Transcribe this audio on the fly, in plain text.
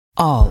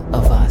All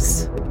of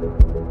us.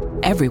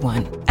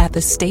 Everyone at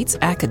the state's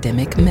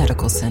academic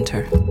medical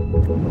center.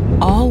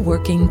 All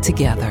working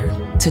together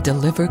to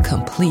deliver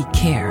complete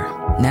care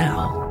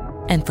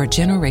now and for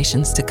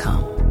generations to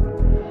come.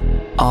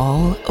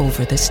 All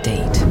over the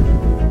state,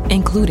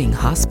 including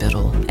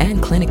hospital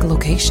and clinic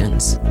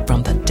locations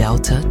from the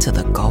Delta to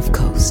the Gulf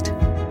Coast.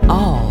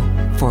 All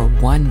for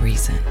one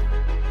reason.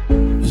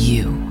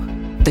 You,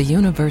 the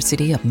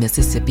University of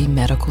Mississippi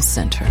Medical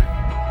Center.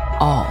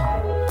 All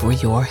for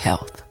your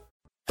health.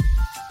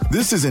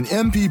 This is an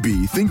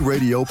MPB Think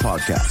Radio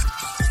podcast.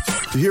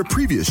 To hear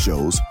previous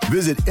shows,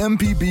 visit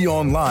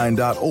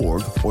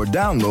mpbonline.org or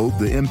download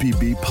the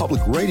MPB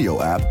Public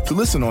Radio app to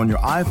listen on your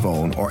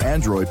iPhone or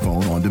Android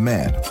phone on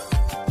demand.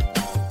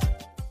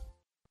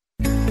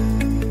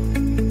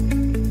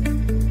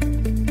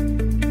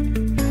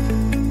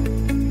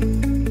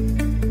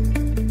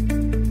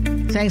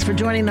 Thanks for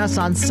joining us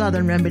on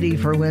Southern Remedy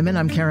for Women.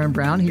 I'm Karen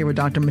Brown here with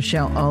Dr.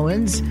 Michelle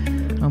Owens.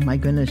 Oh my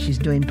goodness, she's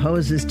doing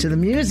poses to the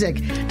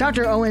music.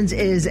 Dr. Owens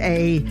is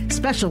a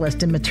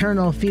specialist in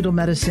maternal fetal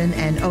medicine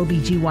and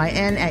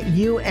OBGYN at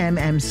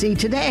UMMC.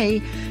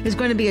 Today is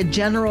going to be a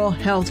general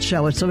health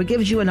show, so it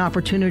gives you an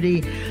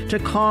opportunity to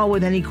call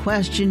with any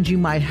questions you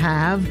might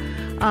have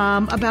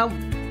about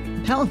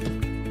health.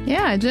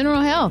 Yeah,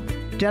 general health.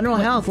 General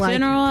health, like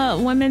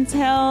general women's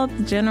health,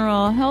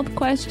 general health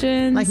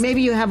questions. Like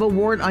maybe you have a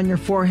wart on your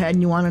forehead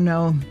and you want to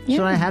know, should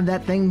I have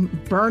that thing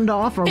burned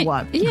off or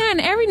what? Yeah, and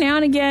every now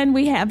and again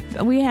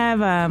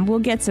we'll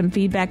get some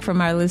feedback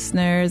from our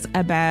listeners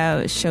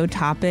about show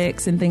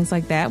topics and things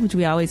like that, which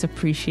we always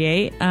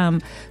appreciate.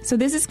 So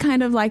this is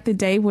kind of like the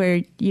day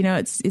where,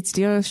 it's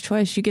dealer's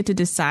choice. You get to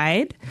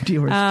decide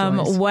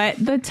what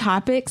the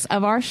topics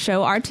of our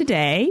show are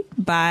today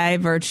by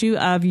virtue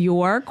of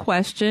your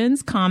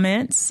questions,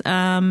 comments,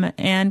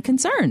 and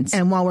concerns.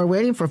 And while we're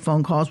waiting for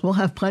phone calls, we'll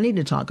have plenty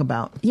to talk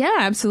about. Yeah,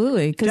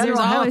 absolutely. Because there's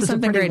always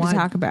something great to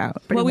talk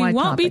about. What we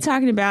won't be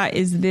talking about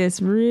is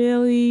this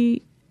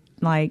really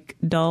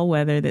dull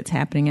weather that's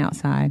happening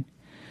outside.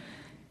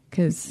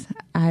 Because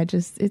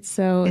it's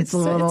a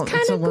little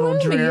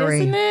gloomy,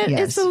 dreary, isn't it?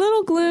 Yes. It's a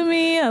little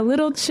gloomy, a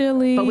little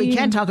chilly. But we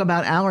can talk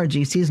about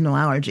allergies, seasonal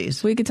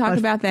allergies. We could talk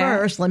about that.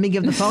 First, let me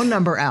give the phone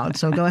number out.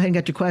 So go ahead and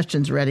get your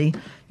questions ready.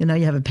 You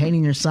have a pain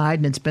in your side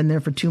and it's been there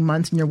for 2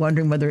 months and you're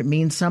wondering whether it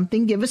means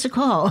something. Give us a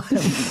call.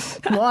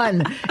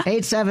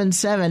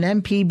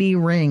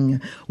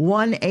 1-877-MPB-RING.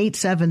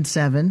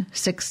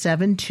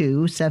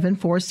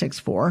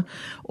 1-877-672-7464.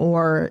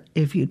 Or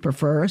if you'd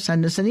prefer,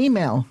 send us an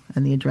email.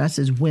 And the address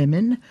is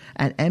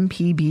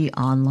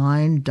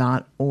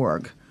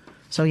women@mpbonline.org.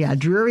 So, yeah,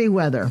 dreary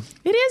weather.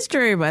 It is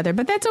dreary weather,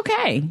 but that's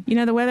okay.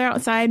 The weather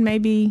outside may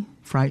be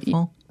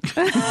frightful.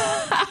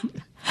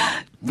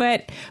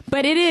 But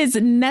it is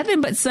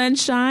nothing but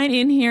sunshine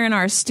in here in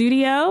our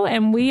studio,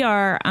 and we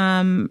are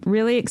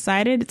really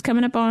excited. It's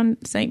coming up on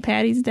St.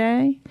 Patty's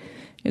Day.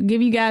 It'll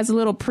give you guys a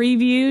little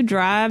preview.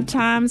 Drive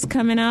time's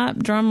coming up.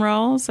 Drum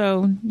roll.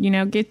 So,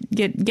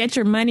 get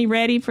your money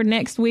ready for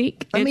next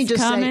week. Let me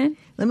just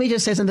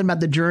say something about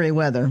the dreary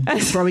weather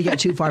before we get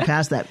too far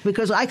past that.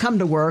 Because I come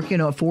to work, at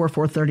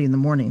 4:30 in the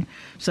morning.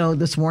 So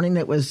this morning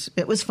it was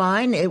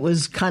fine. It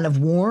was kind of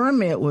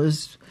warm. It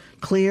was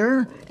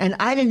clear. And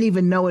I didn't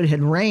even know it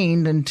had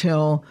rained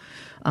until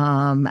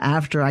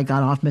after I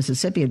got off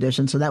Mississippi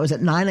Edition. So that was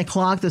at 9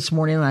 o'clock this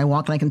morning, and I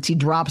walk and I can see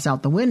drops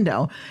out the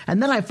window.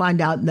 And then I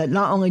find out that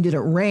not only did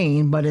it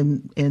rain, but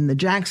in the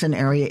Jackson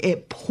area,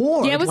 it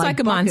poured. Yeah, it was like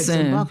a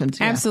monsoon.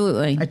 Buckets. Yeah.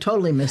 Absolutely. I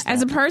totally missed that.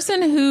 As a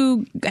person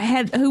who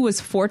was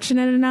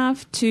fortunate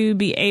enough to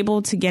be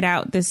able to get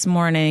out this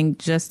morning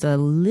just a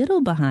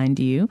little behind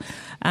you,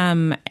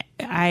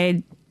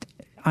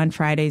 on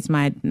Fridays,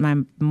 my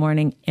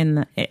morning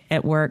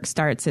at work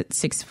starts at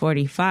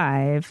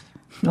 6:45.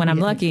 When I'm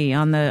lucky,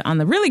 on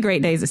the really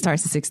great days, it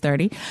starts at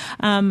 6:30.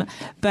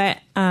 But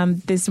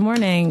this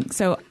morning,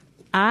 so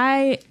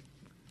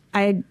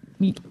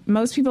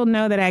most people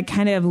know that I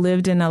kind of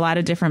lived in a lot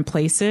of different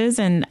places,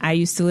 and I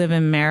used to live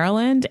in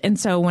Maryland. And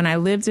so when I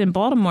lived in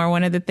Baltimore,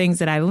 one of the things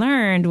that I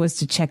learned was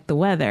to check the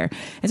weather.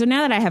 And so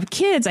now that I have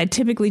kids, I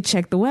typically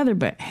check the weather.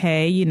 But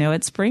hey,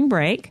 it's spring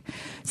break.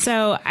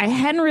 So I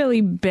hadn't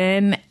really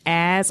been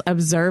as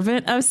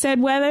observant of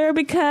said weather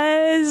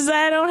because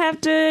I don't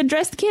have to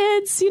dress the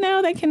kids.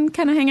 They can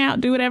kind of hang out,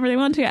 do whatever they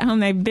want to at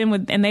home. They've been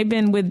with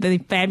the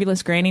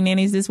fabulous granny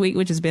nannies this week,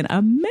 which has been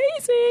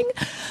amazing.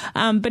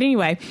 But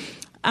anyway,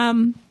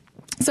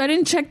 so I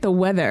didn't check the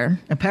weather.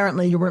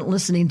 Apparently you weren't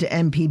listening to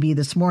MPB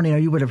this morning, or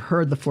you would have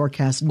heard the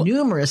forecast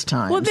numerous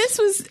times. Well,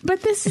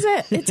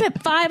 it's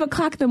at 5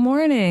 o'clock in the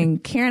morning,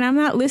 Karen. I'm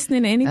not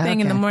listening to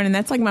anything in the morning.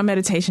 That's like my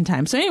meditation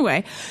time. So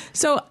anyway,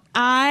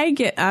 I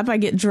get up, I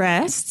get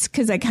dressed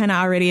because I kind of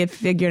already had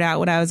figured out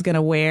what I was going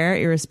to wear,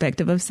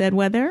 irrespective of said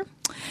weather.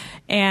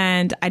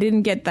 And I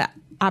didn't get the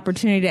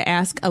opportunity to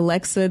ask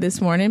Alexa this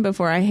morning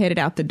before I headed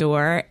out the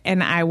door,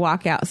 and I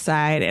walk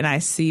outside and I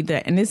see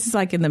and this is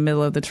like in the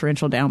middle of the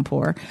torrential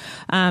downpour.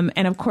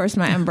 And of course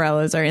my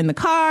umbrellas are in the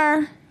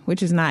car,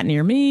 which is not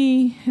near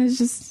me.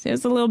 It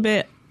was a little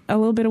bit a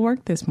little bit of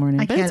work this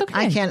morning. But it's okay.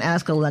 I can't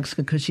ask Alexa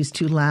because she's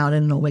too loud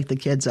and it'll wake the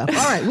kids up. All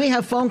right, we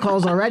have phone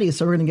calls already,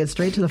 so we're going to get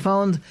straight to the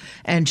phones.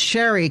 And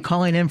Sherry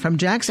calling in from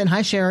Jackson.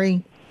 Hi,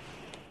 Sherry.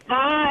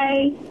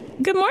 Hi.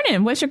 Good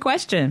morning. What's your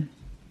question?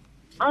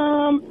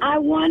 I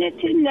wanted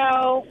to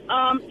know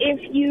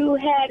if you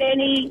had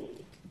any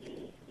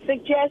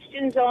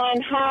suggestions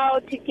on how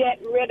to get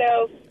rid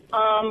of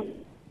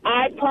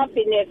eye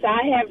puffiness.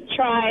 I have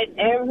tried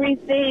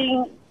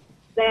everything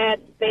that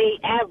they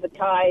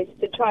advertise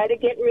to try to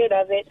get rid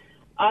of it.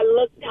 I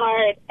look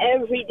tired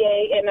every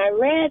day, and I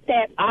read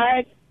that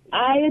my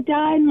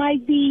iodine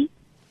might be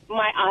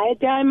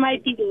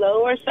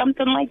low or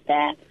something like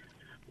that.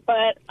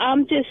 But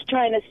I'm just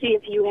trying to see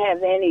if you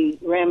have any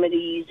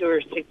remedies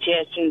or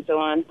suggestions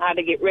on how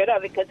to get rid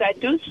of it, because I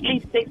do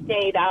sleep 6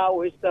 to 8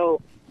 hours,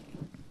 so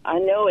I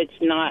know it's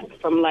not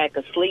from lack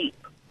of sleep.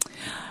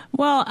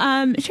 Well,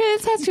 Sherry,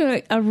 that's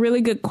actually a really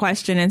good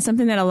question and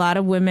something that a lot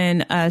of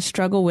women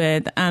struggle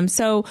with.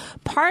 So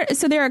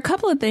there are a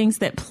couple of things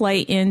that play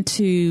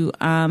into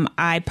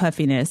eye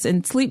puffiness,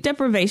 and sleep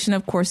deprivation,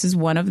 of course, is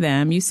one of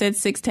them. You said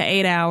 6 to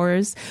 8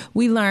 hours.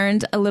 We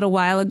learned a little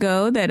while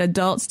ago that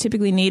adults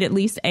typically need at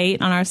least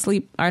 8 on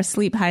our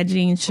sleep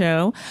hygiene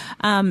show.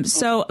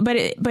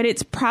 But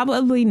it's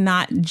probably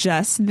not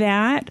just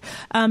that.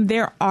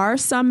 There are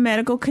some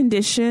medical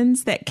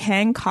conditions that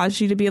can cause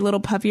you to be a little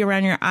puffy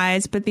around your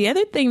eyes, but the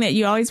other thing that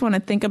you always want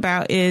to think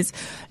about is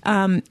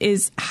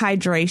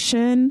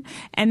hydration.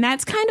 And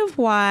that's kind of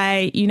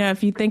why,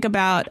 if you think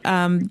about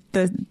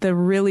the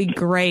really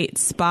great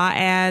spa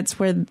ads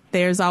where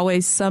there's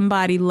always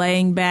somebody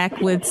laying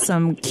back with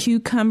some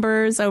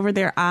cucumbers over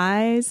their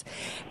eyes,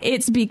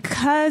 it's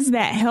because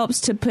that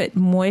helps to put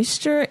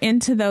moisture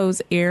into those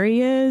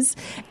areas.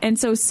 And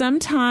so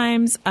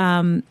sometimes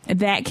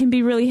that can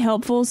be really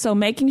helpful. So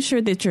making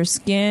sure that your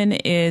skin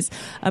is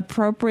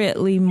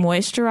appropriately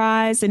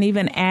moisturized and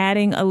even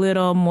adding a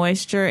little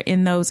moisture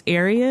in those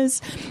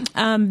areas.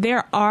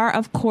 There are,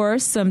 of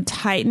course, some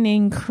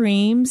tightening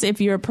creams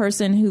if you're a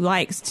person who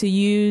likes to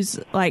use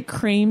like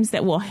creams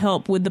that will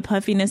help with the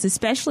puffiness,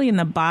 especially in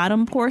the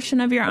bottom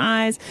portion of your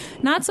eyes.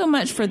 Not so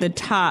much for the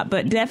top,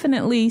 but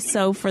definitely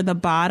so for the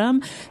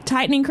bottom.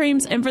 Tightening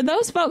creams. And for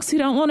those folks who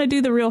don't want to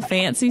do the real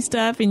fancy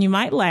stuff, and you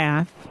might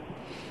laugh,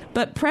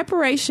 but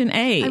Preparation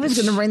H, I was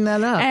going to bring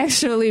that up,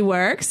 actually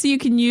works. You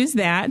can use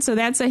that. So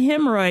that's a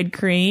hemorrhoid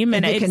cream,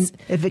 and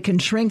if it can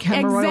shrink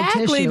hemorrhoidal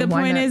exactly tissue, the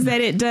point not? is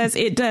that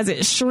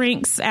it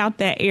shrinks out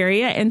that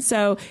area, and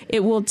so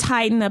it will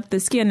tighten up the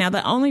skin. Now,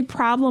 the only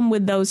problem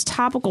with those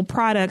topical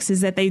products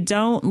is that they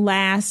don't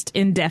last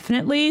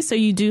indefinitely, so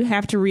you do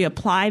have to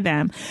reapply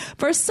them.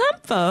 For some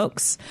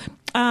folks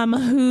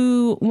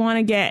who want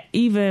to get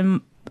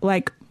even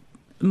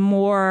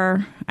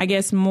more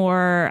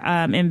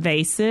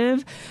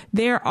invasive,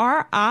 there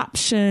are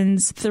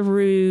options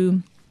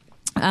through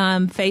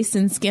face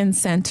and skin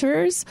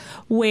centers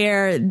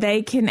where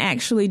they can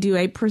actually do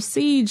a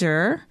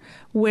procedure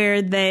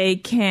where they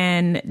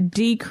can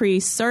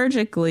decrease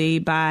surgically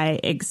by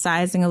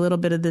excising a little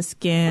bit of the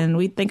skin.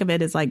 We think of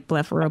it as like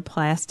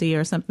blepharoplasty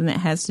or something that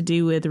has to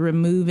do with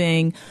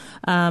removing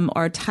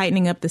or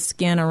tightening up the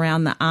skin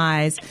around the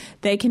eyes.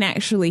 They can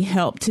actually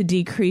help to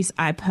decrease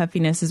eye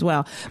puffiness as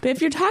well. But if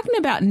you're talking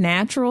about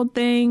natural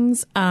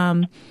things,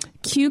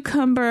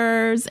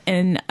 cucumbers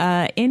and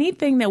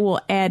anything that will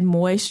add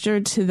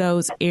moisture to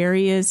those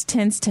areas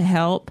tends to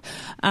help.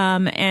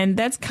 And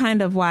that's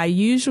kind of why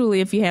usually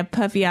if you have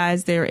puffy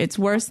eyes there, it's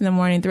worse in the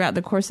morning. Throughout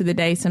the course of the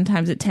day,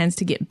 sometimes it tends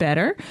to get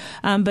better.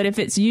 But if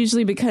it's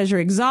usually because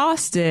you're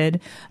exhausted,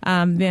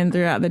 then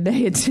throughout the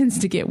day it tends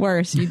to get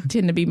worse. You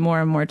tend to be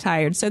more and more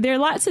tired. So there are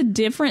lots of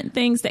different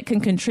things that can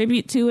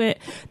contribute to it.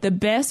 The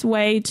best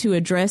way to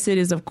address it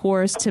is, of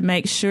course, to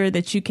make sure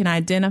that you can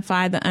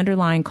identify the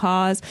underlying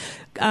cause.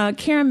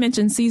 Karen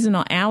mentioned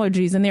seasonal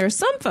allergies, and there are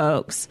some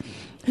folks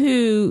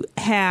who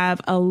have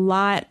a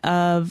lot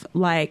of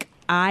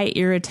eye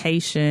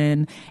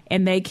irritation,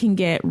 and they can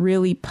get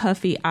really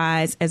puffy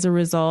eyes as a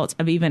result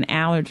of even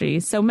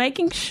allergies. So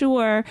making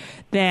sure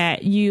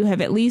that you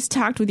have at least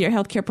talked with your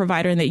healthcare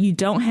provider and that you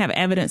don't have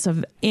evidence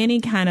of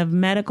any kind of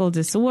medical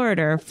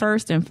disorder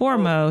first and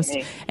foremost.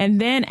 Okay. And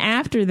then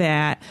after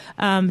that,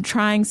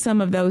 trying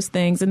some of those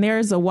things. And there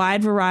is a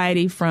wide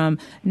variety from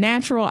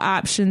natural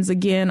options,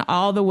 again,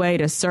 all the way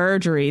to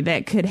surgery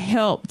that could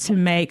help to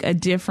make a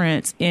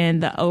difference in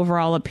the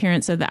overall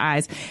appearance of the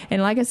eyes.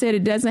 And like I said, you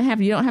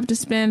don't have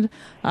to spend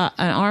an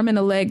arm and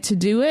a leg to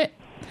do it.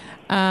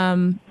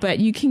 But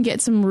you can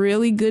get some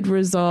really good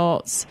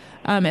results,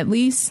 at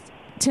least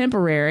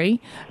temporary,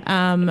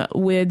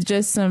 with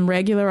just some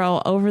regular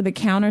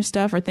over-the-counter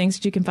stuff or things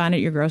that you can find at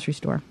your grocery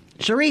store.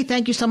 Cherie,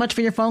 thank you so much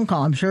for your phone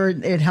call. I'm sure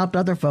it helped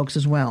other folks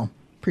as well.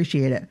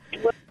 Appreciate it.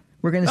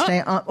 We're going to stay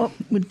on. Oh,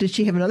 did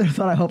she have another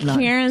thought? I hope not.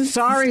 Karen's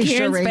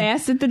Cherie.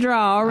 fast at the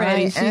draw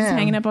already. She's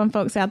hanging up on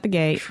folks out the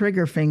gate.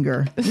 Trigger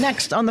finger.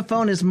 Next on the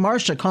phone is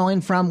Marcia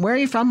calling from. Where are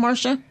you from,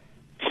 Marcia?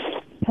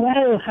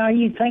 Hello, how are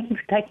you? Thank you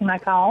for taking my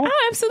call.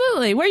 Oh,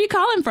 absolutely. Where are you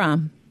calling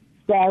from?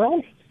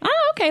 Laurel.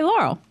 Oh, okay,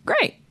 Laurel.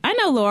 Great. I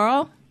know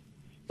Laurel.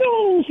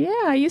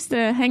 Yeah, I used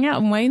to hang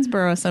out in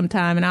Waynesboro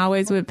sometime, and I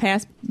always would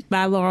pass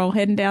by Laurel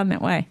heading down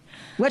that way.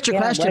 What's your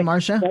question,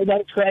 Marcia?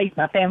 Waybo's great.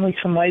 My family's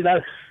from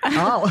Waybo.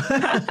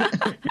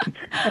 Oh.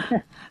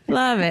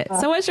 Love it.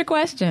 So what's your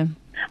question?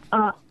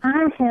 I've got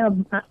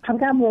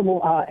a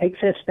little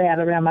excess fat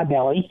around my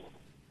belly,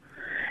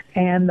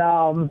 and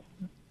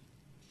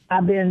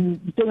I've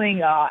been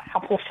doing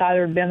apple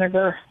cider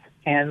vinegar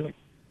and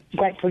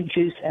grapefruit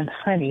juice and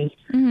honey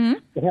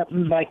to help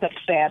me break up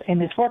fat,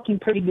 and it's working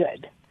pretty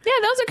good. Yeah,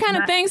 those are kind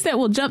of things that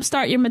will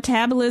jumpstart your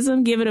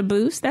metabolism, give it a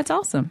boost. That's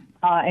awesome.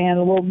 And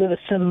a little bit of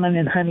cinnamon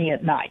and honey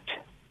at night.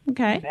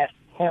 Okay. That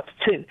helps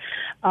too.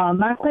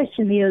 My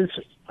question is,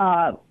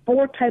 4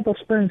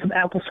 tablespoons of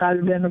apple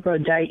cider vinegar a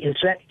day, is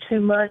that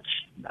too much?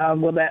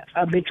 Will that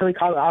eventually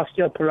cause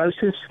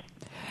osteoporosis?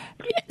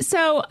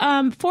 So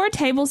 4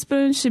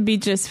 tablespoons should be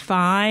just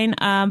fine.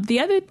 The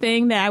other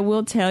thing that I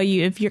will tell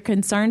you, if you're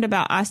concerned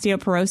about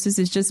osteoporosis,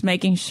 is just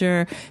making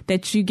sure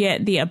that you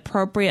get the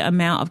appropriate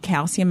amount of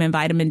calcium and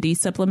vitamin D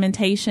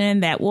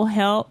supplementation. That will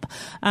help.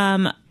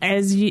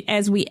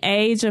 As we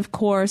age, of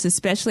course,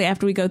 especially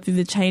after we go through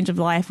the change of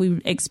life, we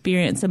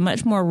experience a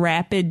much more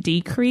rapid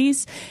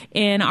decrease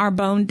in our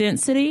bone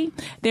density.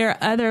 There are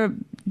other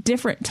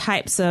different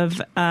types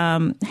of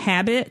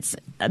habits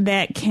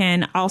that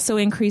can also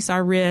increase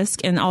our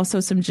risk, and also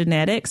some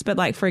genetics. But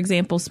like, for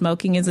example,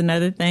 smoking is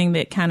another thing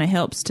that kind of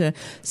helps to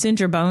send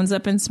your bones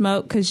up in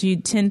smoke, because we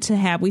tend to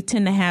have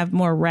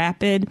more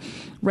rapid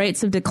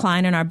rates of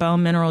decline in our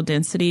bone mineral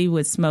density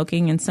with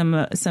smoking and some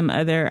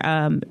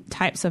other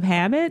types of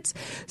habits.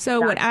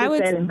 So what I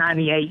would say in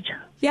 98.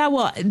 Yeah,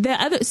 well,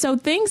 so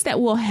things that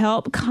will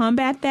help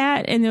combat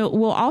that, and it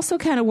will also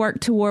kind of work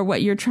toward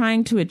what you're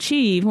trying to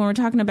achieve when we're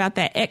talking about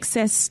that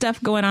excess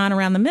stuff going on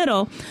around the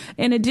middle.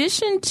 In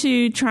addition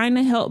to trying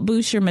to help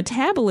boost your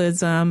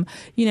metabolism,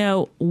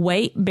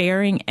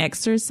 weight-bearing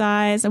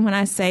exercise. And when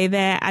I say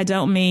that, I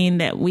don't mean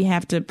that we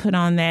have to put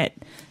on that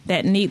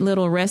neat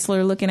little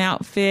wrestler-looking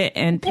outfit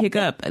and pick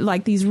up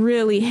like these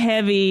really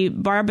heavy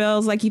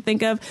barbells like you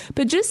think of,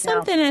 but just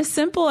something as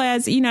simple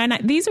as, and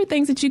these are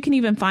things that you can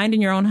even find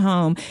in your own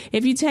home.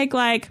 If you take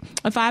like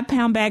a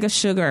 5-pound bag of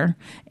sugar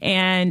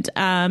and,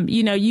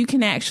 you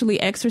can actually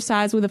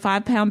exercise with a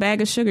 5-pound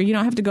bag of sugar. You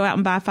don't have to go out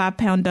and buy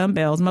 5-pound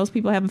dumbbells. Most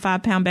people have a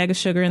 5-pound bag of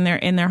sugar in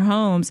their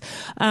homes.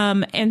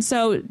 And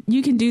so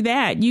you can do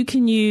that. You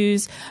can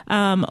use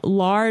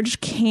large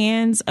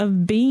cans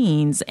of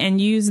beans and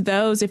use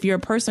those if you're a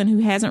person who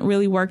hasn't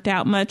really worked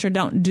out much or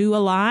don't do a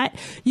lot.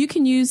 You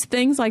can use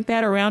things like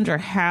that around your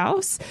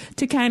house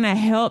to kind of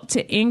help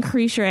to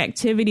increase your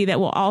activity that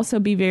will also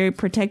be very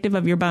protective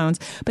of your bones.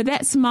 But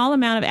that small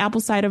amount of apple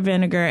cider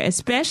vinegar,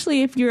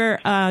 especially if you're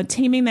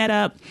teaming that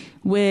up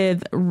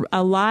with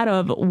a lot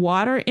of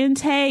water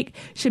intake,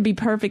 should be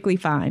perfectly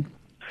fine.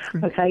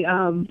 Okay,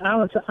 I'm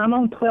on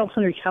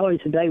 1,200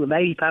 calories a day with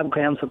 85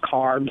 grams of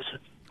carbs.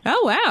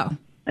 Oh, wow.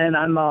 And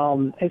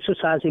I'm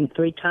exercising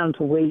 3 times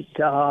a week,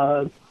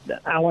 hour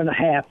and a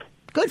half.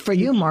 Good for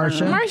you,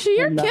 Marcia. Marcia,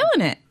 you're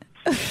killing it.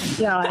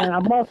 Yeah, and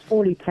I've lost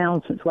 40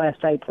 pounds since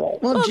last April.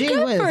 Well, gee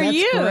good whiz, for that's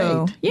you.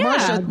 great. Yeah.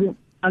 Marcia,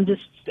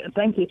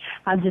 Thank you.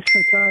 I'm just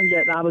concerned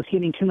that I was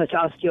getting too much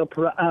I was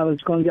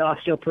going to get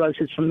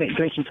osteoporosis from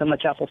drinking so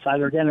much apple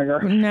cider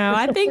vinegar. No,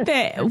 I think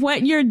that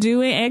what you're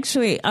doing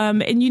actually,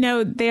 and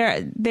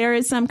there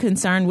is some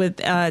concern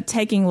with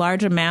taking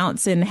large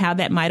amounts and how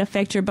that might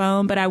affect your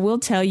bone. But I will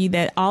tell you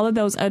that all of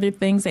those other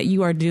things that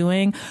you are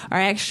doing are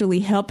actually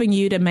helping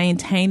you to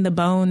maintain the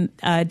bone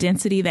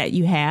density that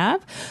you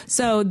have.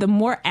 So the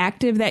more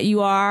active that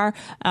you are,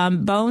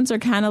 bones are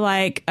kind of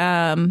like,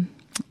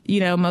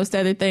 most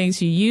other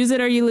things, you use it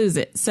or you lose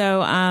it.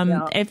 So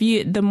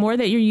the more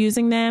that you're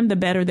using them, the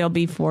better they'll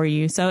be for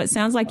you. So it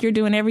sounds like you're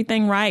doing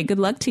everything right. Good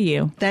luck to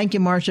you. Thank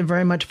you, Marcia,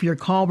 very much for your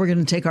call. We're going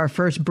to take our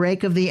first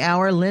break of the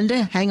hour.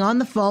 Linda, hang on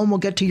the phone. We'll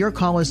get to your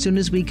call as soon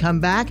as we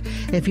come back.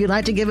 If you'd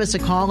like to give us a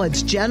call,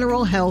 it's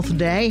General Health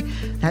Day.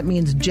 That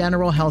means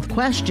general health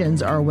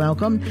questions are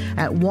welcome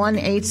at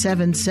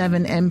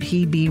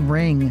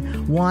 1-877-MPB-RING,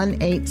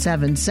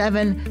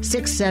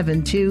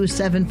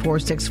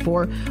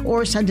 1-877-672-7464,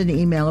 or send an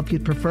email if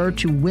you'd prefer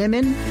to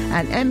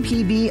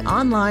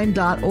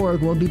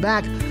women@mpbonline.org. We'll be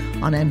back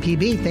on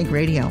MPB Think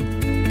Radio.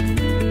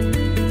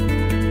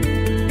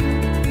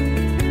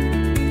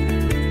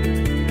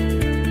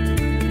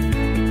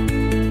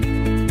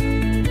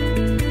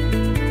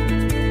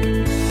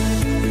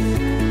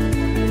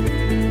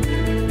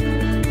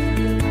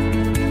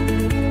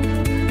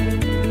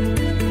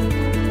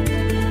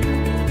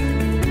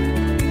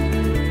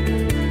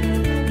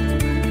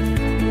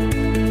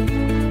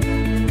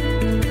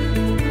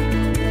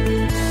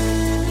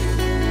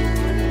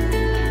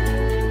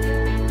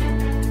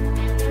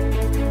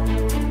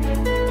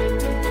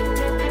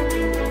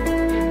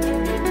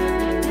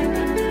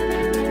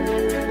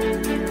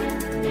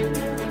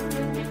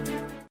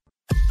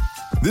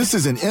 This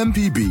is an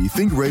MPB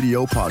Think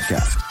Radio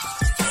podcast.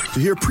 To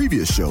hear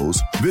previous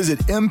shows, visit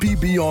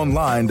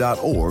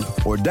mpbonline.org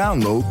or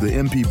download the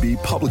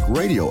MPB Public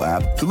Radio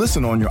app to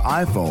listen on your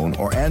iPhone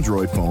or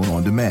Android phone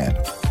on demand.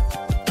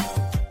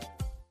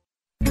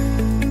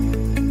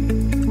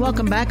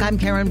 Welcome back. I'm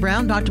Karen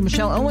Brown. Dr.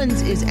 Michelle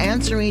Owens is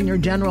answering your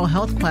general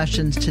health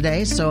questions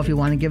today. So if you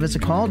want to give us a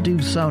call,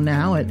 do so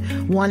now at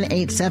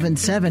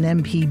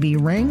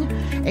 1-877-MPB-RING,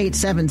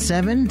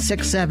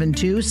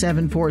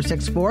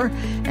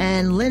 877-672-7464.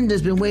 And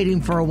Linda's been waiting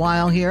for a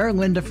while here.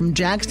 Linda from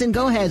Jackson.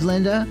 Go ahead,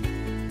 Linda.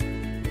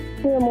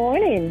 Good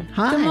morning.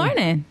 Hi. Good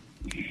morning.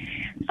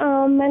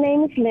 My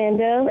name is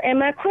Linda, and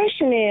my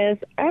question is,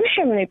 I'm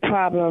having a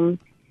problem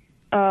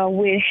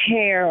with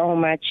hair on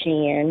my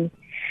chin.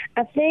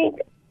 I think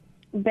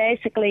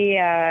basically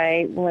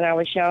when I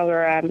was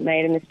younger, I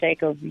made a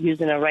mistake of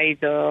using a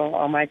razor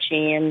on my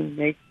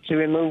chin to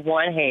remove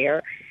one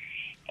hair,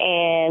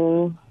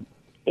 and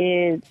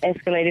it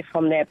escalated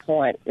from that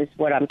point, is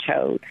what I'm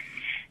told.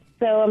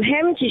 So I'm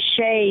having to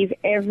shave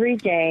every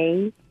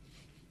day,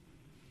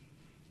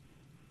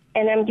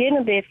 and I'm getting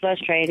a bit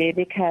frustrated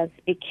because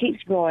it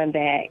keeps growing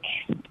back.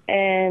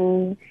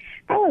 And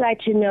I would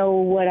like to know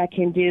what I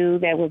can do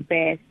that would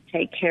best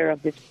take care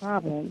of this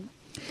problem.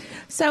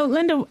 So,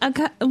 Linda,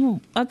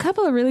 a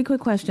couple of really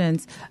quick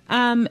questions.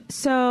 About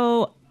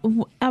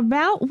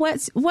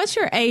what's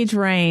your age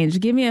range?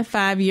 Give me a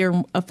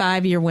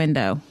 5-year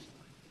window.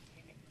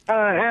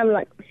 I'm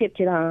like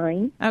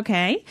 59.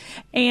 Okay,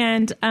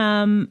 and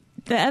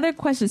the other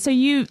question. So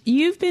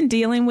you've been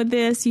dealing with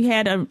this. You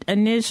had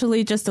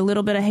initially just a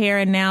little bit of hair,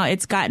 and now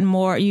it's gotten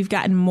more. You've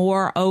gotten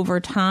more over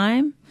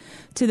time,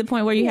 to the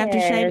point where you have to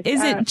shave.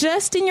 Is it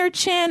just in your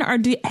chin, or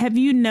have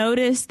you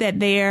noticed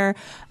that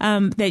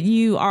that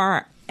you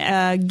are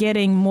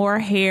getting more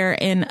hair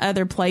in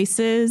other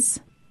places,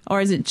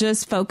 or is it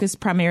just focused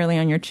primarily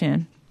on your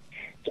chin?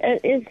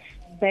 It's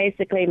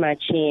basically my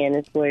chin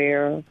is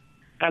where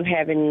I'm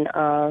having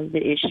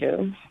the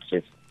issue.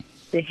 Just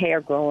the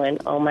hair growing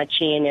on my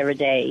chin every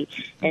day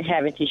and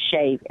having to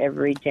shave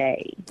every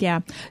day. Yeah.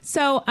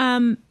 So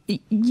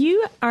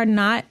you are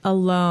not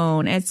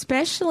alone,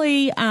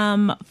 especially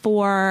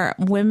for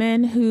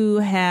women who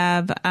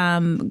have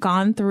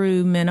gone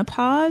through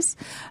menopause.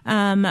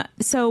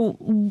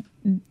 So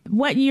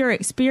what you're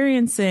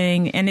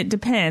experiencing, and it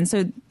depends.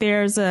 So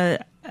there's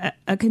a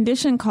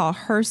condition called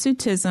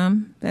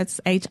hirsutism.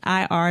 That's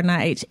H-I-R, not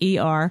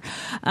H-E-R.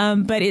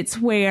 But it's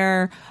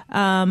where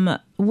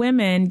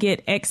women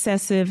get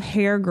excessive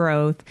hair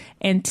growth,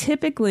 and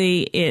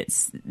typically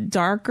it's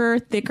darker,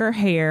 thicker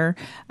hair,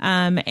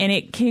 and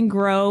it can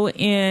grow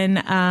in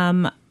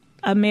a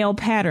male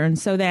pattern.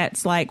 So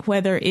that's like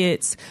whether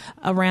it's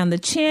around the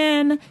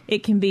chin,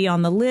 it can be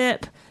on the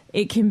lip,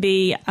 it can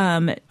be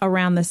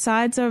around the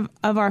sides of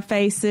our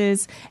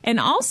faces, and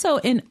also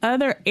in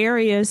other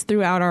areas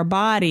throughout our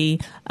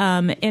body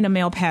in a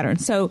male pattern.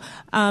 So,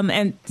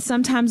 and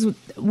sometimes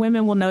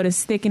women will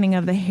notice thickening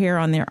of the hair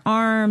on their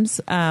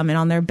arms and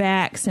on their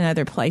backs and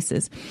other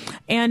places.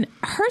 And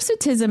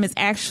hirsutism is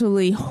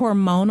actually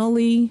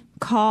hormonally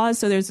caused.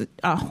 So there's a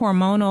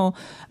hormonal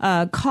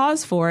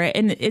cause for it.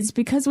 And it's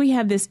because we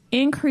have this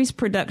increased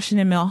production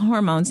in male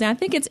hormones. Now, I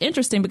think it's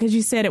interesting because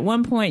you said at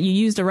one point you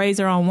used a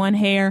razor on one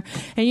hair.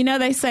 And, you know,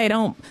 they say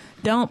don't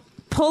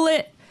pull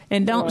it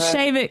and don't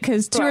shave it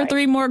because two or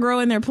three more grow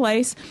in their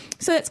place.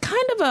 So it's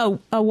kind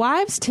of a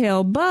wives'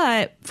 tale.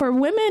 But for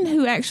women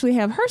who actually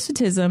have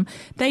hirsutism,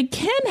 they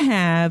can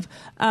have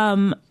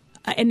an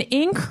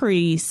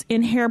increase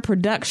in hair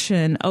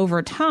production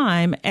over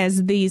time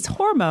as these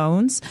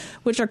hormones,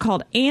 which are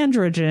called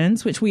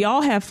androgens, which we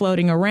all have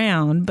floating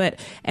around, but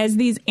as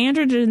these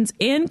androgens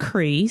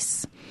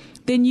increase,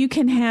 then you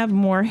can have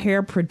more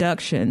hair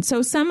production.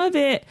 So some of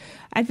it,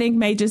 I think,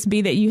 may just be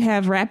that you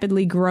have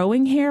rapidly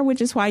growing hair, which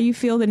is why you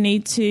feel the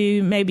need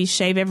to maybe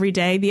shave every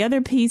day. The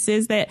other piece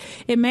is that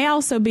it may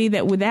also be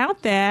that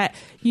without that,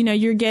 you know,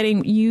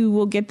 you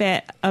will get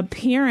that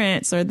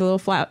appearance or the little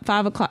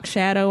 5 o'clock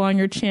shadow on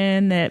your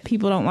chin that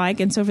people don't like.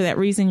 And so for that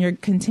reason, you're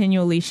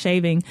continually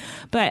shaving.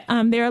 But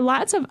there are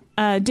lots of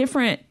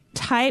different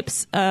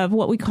types of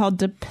what we call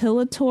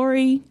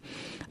depilatory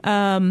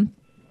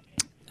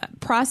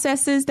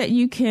processes that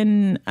you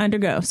can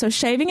undergo. So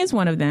shaving is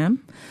one of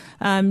them.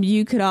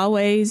 You could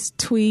always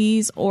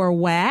tweeze or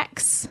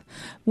wax.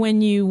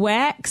 When you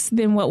wax,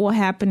 then what will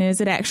happen is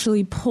it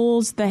actually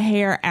pulls the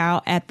hair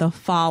out at the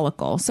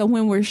follicle. So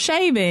when we're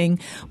shaving,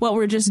 what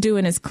we're just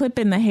doing is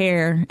clipping the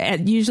hair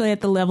usually at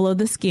the level of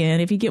the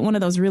skin. If you get one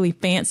of those really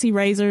fancy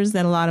razors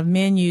that a lot of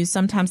men use,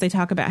 sometimes they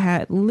talk about how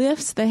it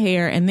lifts the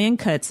hair and then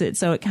cuts it.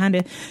 So it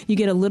you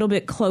get a little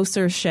bit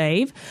closer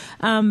shave.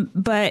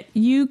 But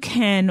you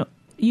could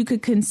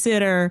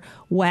consider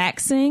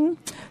waxing.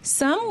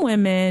 Some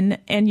women,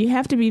 and you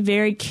have to be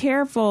very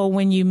careful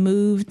when you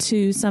move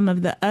to some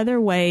of the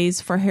other ways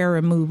for hair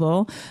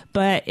removal,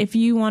 but if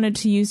you wanted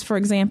to use, for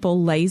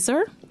example,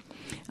 laser,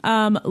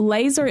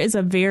 laser is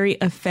a very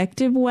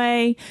effective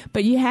way,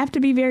 but you have to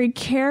be very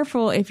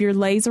careful if you're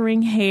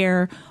lasering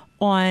hair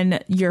on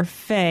your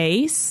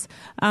face,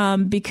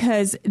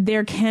 because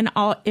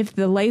if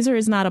the laser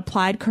is not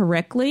applied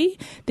correctly,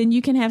 then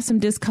you can have some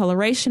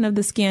discoloration of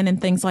the skin and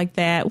things like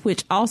that,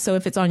 which also,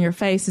 if it's on your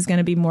face, is going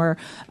to be more,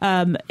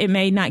 it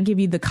may not give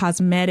you the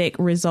cosmetic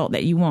result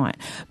that you want.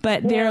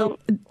 But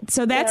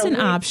so that's an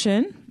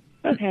option.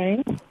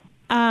 Okay.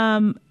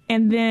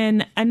 And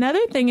then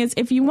another thing is,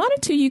 if you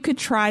wanted to, you could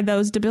try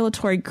those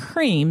depilatory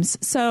creams.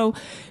 So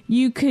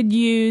you could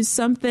use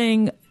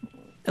something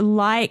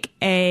like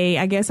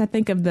I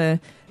think of the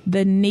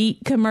Neat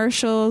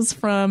commercials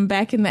from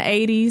back in the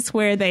 80s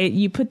where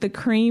you put the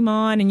cream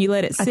on and you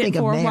let it sit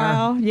for a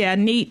while. Yeah,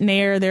 Neat,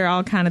 Nair, they're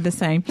all kind of the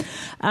same.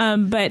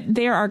 But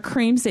there are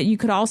creams that you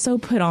could also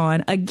put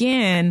on.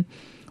 Again,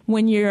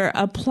 when you're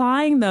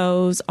applying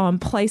those on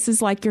places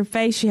like your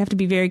face, you have to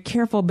be very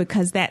careful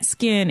because that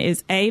skin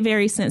is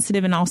very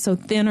sensitive and also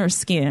thinner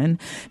skin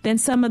than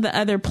some of the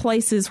other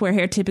places where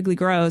hair typically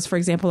grows, for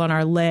example, on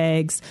our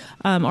legs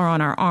or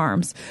on our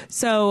arms.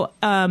 So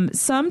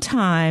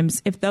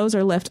sometimes if those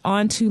are left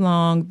on too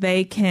long,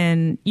 they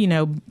can,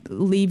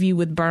 leave you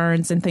with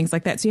burns and things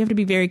like that. So you have to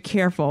be very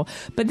careful.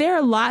 But there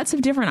are lots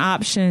of different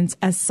options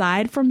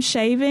aside from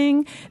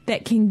shaving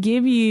that can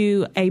give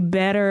you a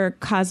better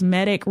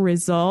cosmetic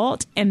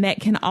result, and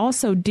that can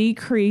also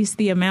decrease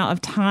the amount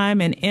of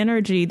time and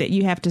energy that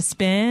you have to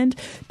spend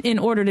in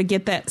order to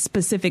get that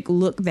specific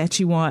look that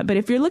you want. But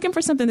if you're looking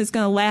for something that's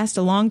going to last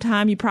a long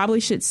time, you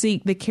probably should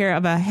seek the care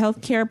of a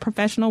healthcare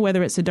professional,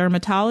 whether it's a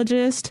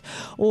dermatologist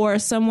or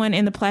someone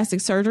in the plastic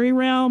surgery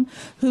realm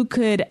who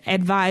could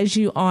advise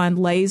you on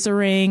lasering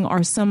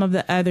or some of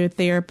the other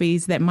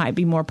therapies that might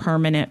be more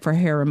permanent for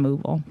hair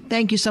removal.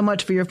 Thank you so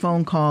much for your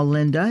phone call,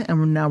 Linda.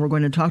 And now we're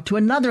going to talk to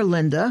another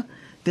Linda,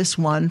 this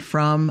one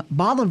from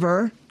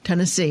Bolivar,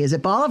 Tennessee. Is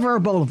it Bolivar or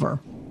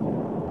Bolivar?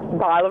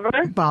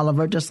 Bolivar.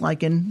 Bolivar, just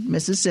like in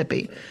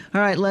Mississippi.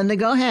 All right, Linda,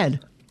 go ahead.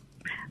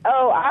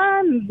 Oh,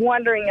 I'm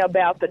wondering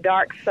about the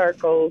dark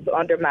circles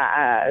under my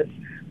eyes.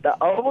 The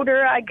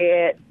older I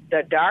get,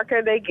 the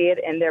darker they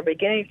get, and they're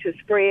beginning to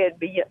spread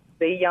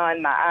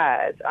beyond my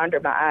eyes, under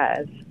my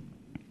eyes.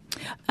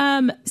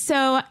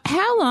 So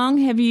how long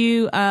have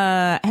you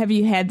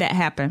had that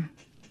happen?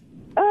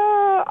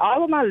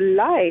 All of my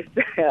life.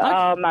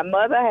 My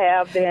mother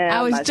have been.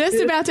 I was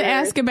just about to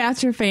ask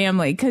about your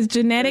family because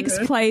genetics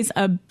plays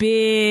a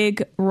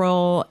big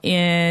role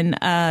in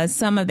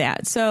some of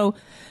that. So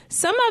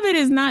some of it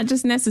is not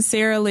just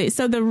necessarily.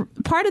 So the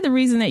part of the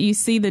reason that you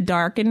see the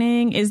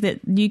darkening is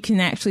that you can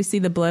actually see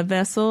the blood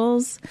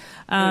vessels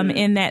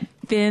in that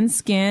thin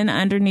skin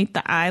underneath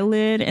the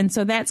eyelid. And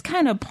so that's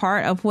kind of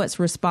part of what's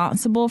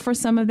responsible for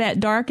some of that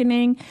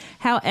darkening.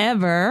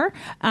 However,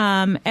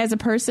 as a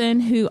person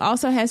who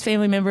also has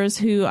family members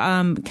who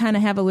kind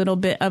of have a little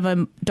bit of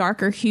a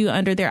darker hue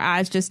under their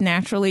eyes just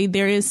naturally,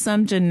 there is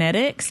some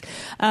genetics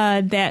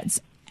that's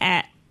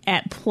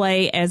at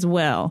play as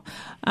well.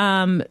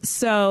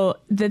 So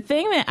the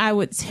thing that I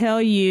would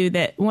tell you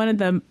that one of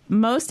the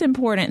most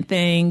important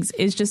things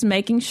is just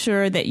making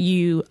sure that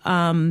you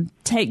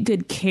take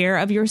good care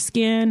of your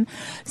skin.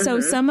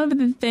 So some of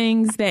the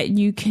things that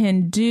you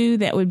can do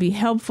that would be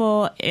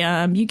helpful,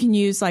 you can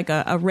use like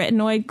a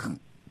retinoid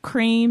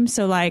cream.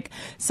 So like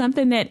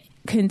something that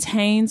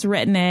contains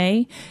retin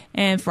A.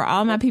 And for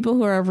all my people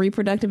who are of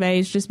reproductive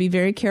age, just be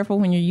very careful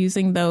when you're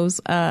using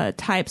those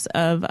types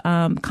of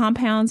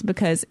compounds,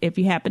 because if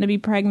you happen to be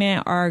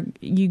pregnant or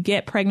you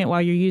get pregnant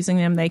while you're using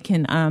them,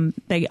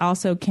 they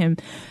also can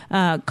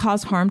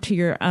cause harm to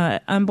your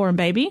unborn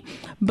baby.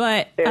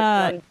 But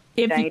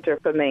danger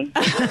for me.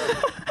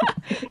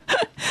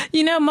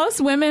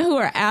 Most women who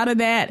are out of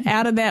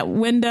that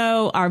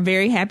window are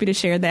very happy to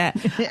share that.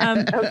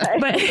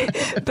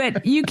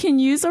 But you can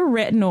use a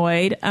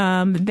retinoid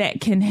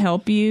that can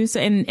help you. So,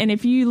 and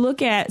if you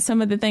look at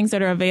some of the things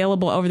that are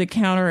available over the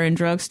counter in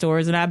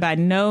drugstores, and I by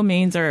no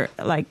means are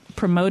like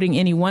promoting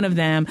any one of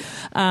them,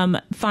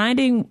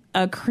 finding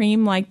a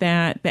cream like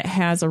that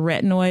has a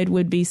retinoid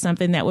would be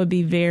something that would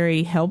be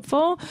very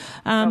helpful.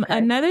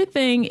 Another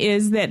thing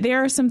is that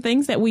there are some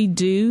things that we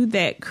do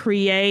that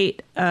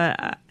create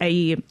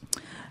a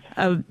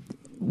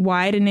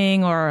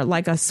widening or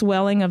like a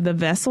swelling of the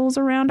vessels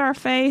around our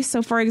face.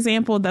 So, for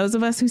example, those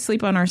of us who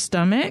sleep on our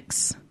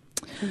stomachs,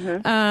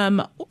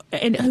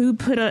 and who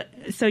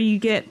so you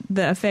get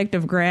the effect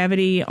of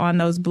gravity on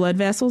those blood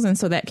vessels, and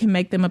so that can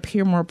make them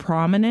appear more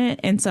prominent.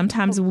 And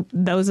sometimes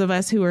those of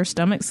us who are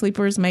stomach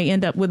sleepers may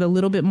end up with a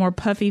little bit more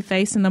puffy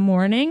face in the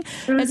morning,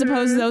 as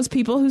opposed to those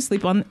people who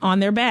sleep on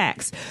their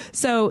backs.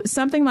 So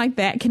something like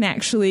that can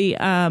actually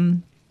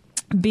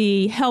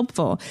be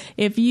helpful.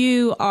 If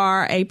you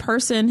are a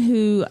person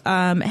who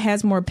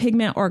has more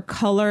pigment or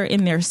color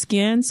in their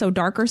skin, so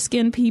darker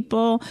skinned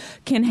people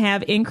can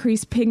have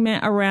increased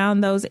pigment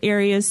around those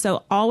areas.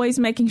 So always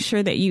making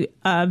sure that you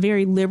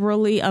very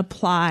liberally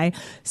apply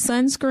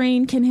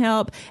sunscreen can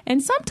help.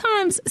 And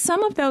sometimes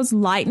some of those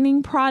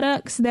lightening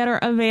products that are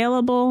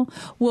available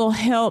will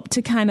help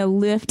to kind of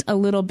lift a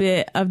little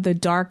bit of the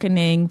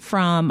darkening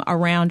from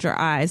around your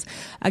eyes.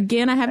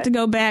 Again, I have to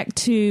go back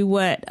to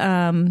what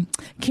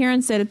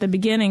Karen said at the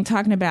beginning,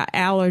 talking about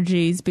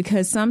allergies,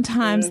 because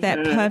sometimes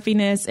that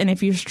puffiness, and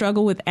if you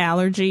struggle with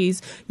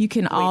allergies, you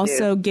can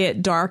also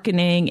get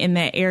darkening in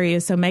that area.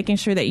 So making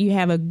sure that you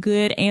have a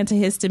good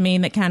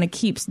antihistamine that kind of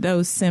keeps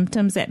those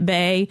symptoms at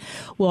bay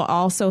will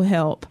also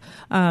help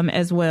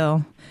as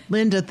well.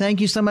 Linda,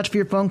 thank you so much for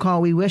your phone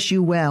call. We wish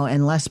you well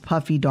and less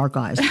puffy dark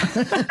eyes.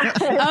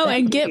 Oh,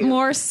 and get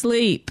more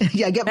sleep.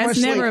 Yeah, get more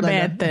sleep. That's never a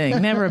bad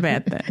thing. Never a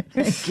bad thing.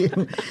 Thank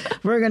you.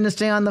 We're going to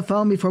stay on the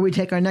phone before we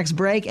take our next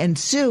break. And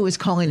Sue is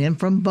calling in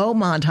from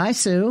Beaumont. Hi,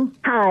 Sue.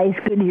 Hi,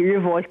 it's good to hear your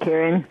voice,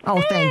 Karen.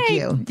 Oh, thank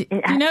you.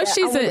 You know,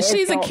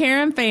 she's a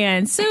Karen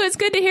fan. Sue, it's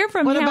good to hear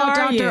from you. What about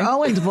How are Dr. you?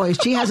 Owen's voice?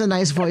 She has a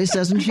nice voice,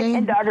 doesn't she?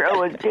 And Dr.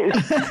 Owen, too.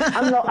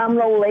 I'm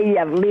an old lady.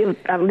 I've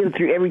lived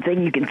through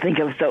everything you can think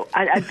of. So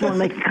I just want to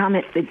make a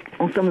comment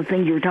on some of the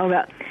things you were talking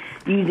about,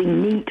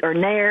 using Neat or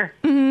Nair.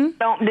 Mm-hmm.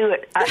 Don't do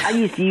it. I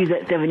used to use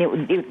that stuff, and it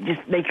would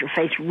just make your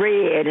face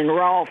red and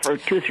raw for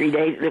 2 or 3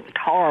 days. It was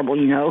horrible,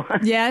 you know.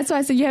 Yeah, that's why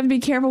I said you have to be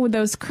careful with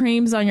those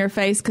creams on your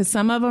face, because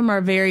some of them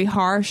are very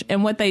harsh,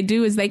 and what they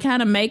do is they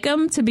kind of make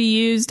them to be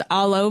used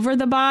all over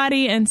the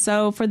body, and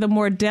so for the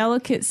more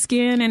delicate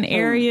skin and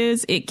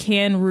areas, it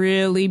can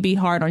really be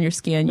hard on your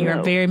skin. You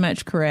are very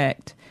much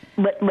correct.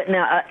 But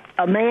now,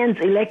 a man's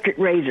electric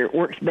razor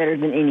works better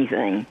than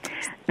anything.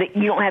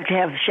 You don't have to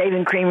have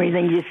shaving cream or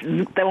anything. You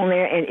just throw on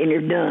there and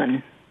you're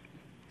done.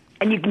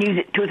 And you can use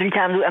it 2 or 3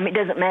 times. I mean, it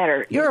doesn't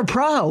matter. You're a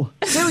pro.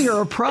 Sue,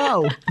 you're a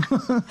pro.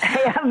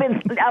 Hey,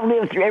 I've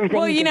lived through everything.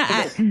 Well, you know,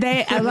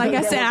 like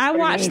I said, I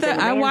watched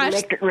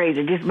electric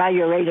razor. Just buy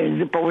your razor and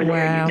zip over there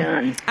and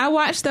you're done. I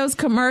watched those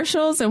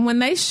commercials, and when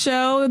they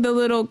show the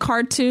little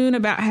cartoon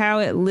about how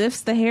it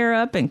lifts the hair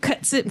up and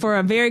cuts it for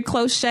a very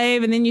close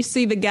shave, and then you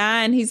see the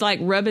guy and he's like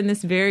rubbing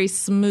this very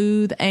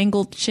smooth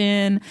angled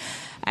chin,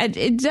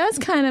 it does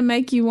kind of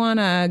make you want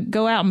to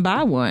go out and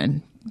buy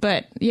one.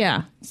 But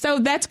yeah, so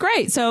that's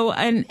great. So,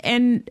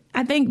 and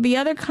I think the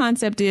other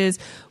concept is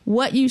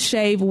what you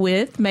shave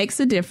with makes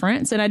a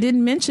difference. And I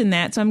didn't mention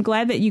that. So I'm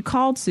glad that you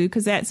called, Sue,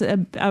 because that's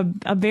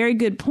a very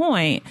good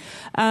point.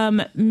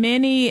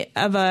 Many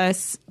of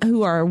us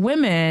who are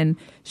women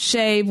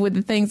shave with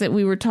the things that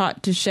we were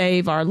taught to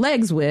shave our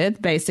legs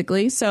with,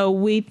 basically. So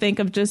we think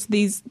of just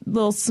these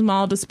little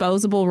small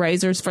disposable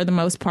razors for the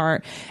most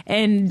part,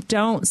 and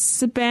don't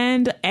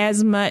spend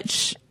as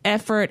much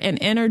effort and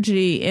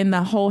energy in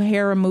the whole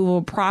hair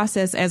removal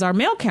process as our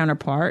male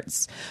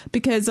counterparts,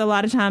 because a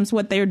lot of times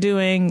what they're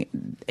doing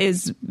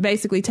is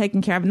basically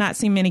taking care of. I've not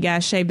seen many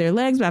guys shave their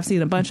legs, but I've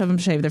seen a bunch of them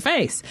shave their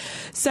face.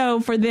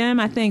 So for them,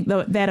 I think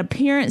that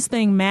appearance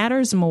thing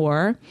matters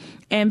more.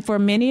 And for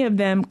many of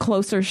them,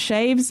 closer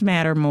shaves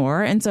matter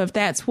more. And so if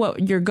that's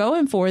what you're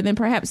going for, then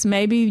perhaps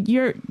maybe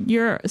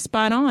you're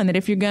spot on that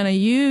if you're going to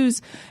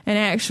use an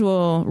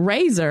actual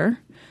razor,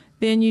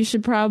 then you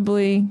should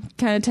probably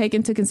kind of take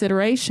into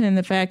consideration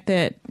the fact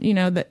that, you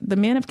know, that the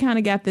men have kind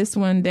of got this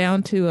one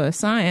down to a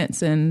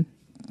science, and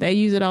they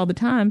use it all the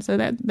time. So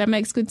that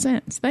makes good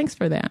sense. Thanks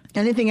for that.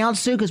 Anything else,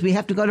 Sue? Because we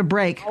have to go to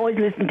break. I always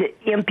listen to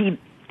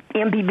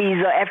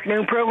MPB's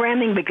afternoon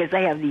programming because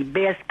they have the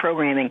best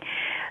programming.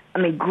 I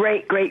mean,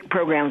 great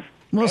programs.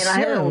 Well, and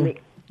Sue,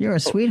 you're a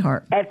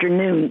sweetheart.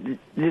 Afternoon,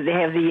 they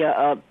have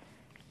the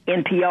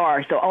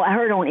NPR. So I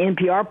heard on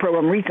NPR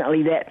program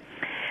recently that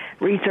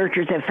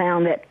researchers have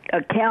found that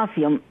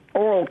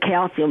oral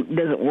calcium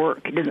doesn't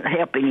work. It doesn't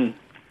help any.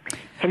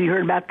 Have you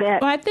heard about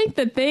that? Well, I think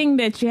the thing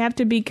that you have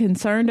to be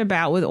concerned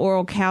about with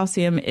oral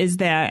calcium is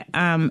that,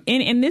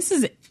 and this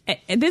is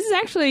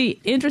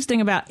actually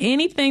interesting about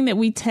anything that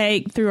we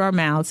take through our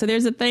mouth. So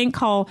there's a thing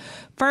called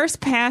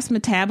first pass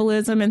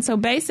metabolism. And so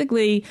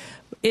basically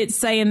it's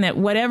saying that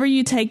whatever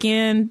you take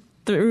in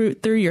through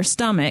your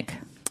stomach,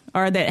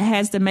 or that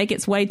has to make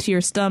its way to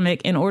your stomach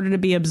in order to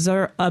be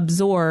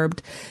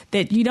absorbed,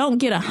 that you don't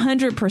get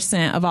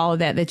 100% of all of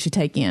that you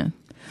take in.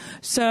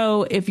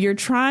 So if you're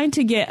trying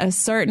to get a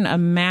certain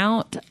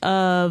amount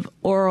of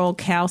oral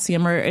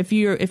calcium, or if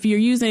you're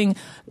using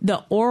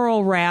the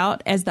oral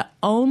route as the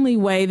only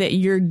way that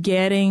you're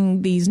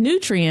getting these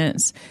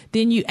nutrients,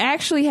 then you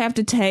actually have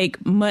to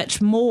take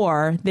much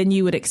more than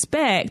you would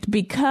expect,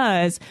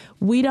 because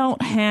we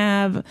don't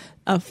have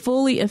a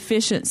fully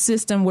efficient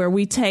system where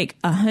we take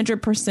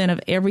 100% of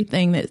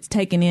everything that's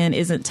taken in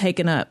isn't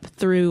taken up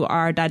through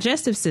our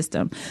digestive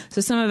system.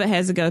 So some of it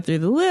has to go through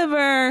the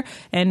liver,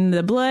 and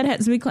the blood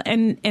has to be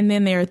and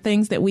then there are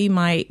things that we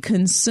might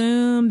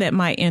consume that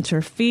might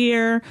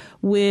interfere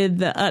with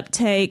the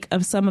uptake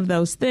of some of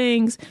those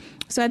things.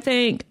 So I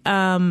think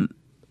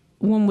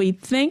when we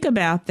think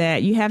about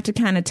that, you have to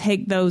kind of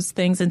take those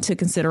things into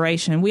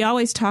consideration. We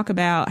always talk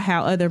about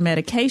how other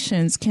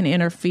medications can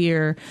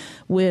interfere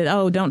with,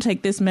 don't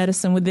take this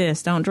medicine with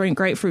this. Don't drink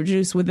grapefruit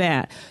juice with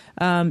that.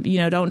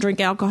 Don't drink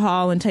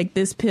alcohol and take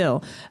this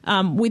pill.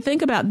 We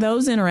think about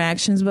those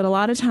interactions, but a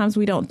lot of times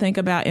we don't think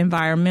about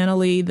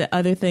environmentally the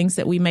other things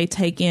that we may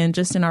take in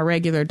just in our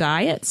regular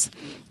diets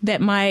that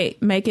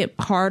might make it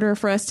harder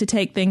for us to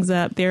take things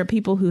up. There are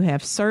people who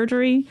have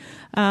surgery,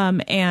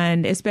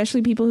 and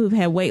especially people who've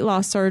had weight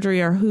loss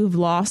surgery or who've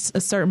lost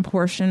a certain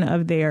portion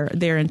of their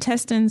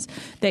intestines,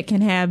 that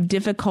can have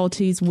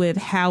difficulties with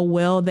how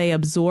well they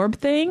absorb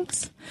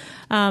things.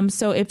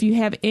 So if you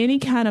have any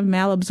kind of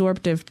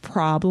malabsorptive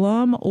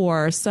problem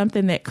or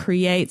something that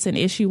creates an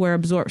issue where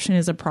absorption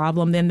is a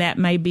problem, then that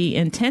may be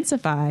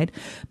intensified.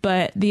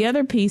 But the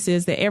other piece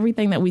is that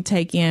everything that we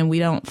take in, we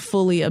don't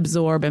fully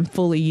absorb and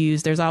fully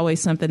use. There's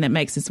always something that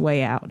makes its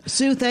way out.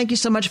 Sue, thank you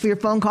so much for your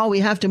phone call. We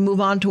have to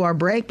move on to our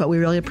break, but we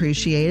really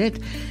appreciate it.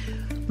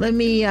 Let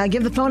me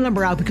give the phone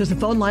number out because the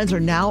phone lines are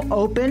now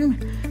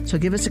open. So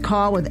give us a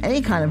call with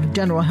any kind of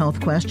general health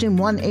question,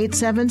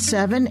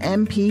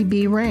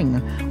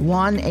 1-877-MPB-RING,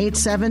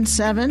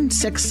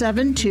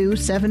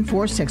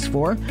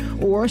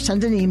 1-877-672-7464, or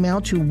send an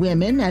email to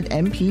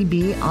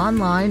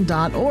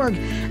women@mpbonline.org.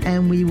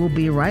 And we will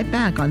be right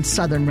back on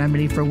Southern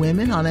Remedy for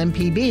Women on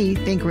MPB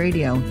Think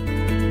Radio.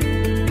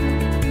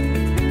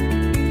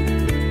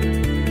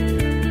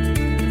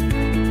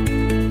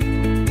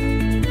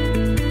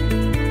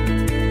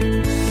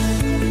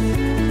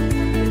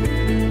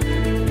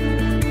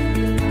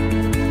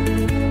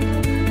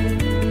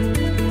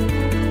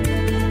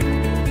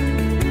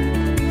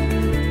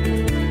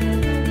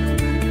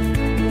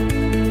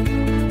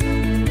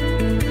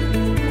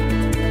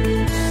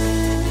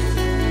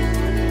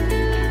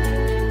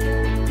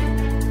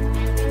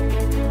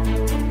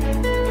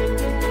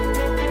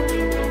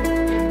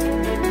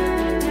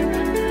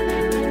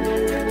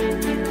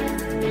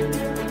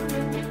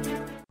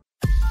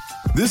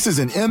 This is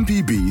an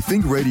MPB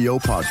Think Radio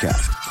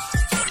podcast.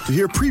 To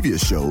hear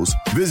previous shows,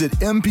 visit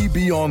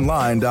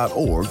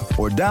mpbonline.org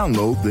or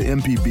download the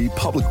MPB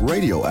Public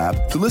Radio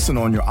app to listen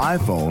on your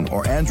iPhone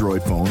or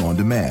Android phone on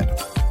demand.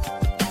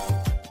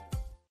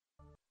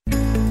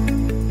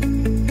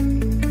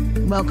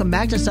 Welcome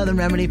back to Southern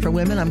Remedy for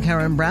Women. I'm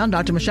Karen Brown.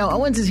 Dr. Michelle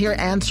Owens is here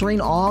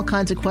answering all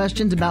kinds of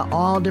questions about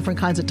all different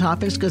kinds of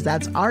topics because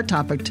that's our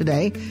topic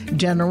today,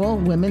 general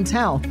women's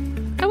health.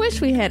 I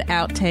wish we had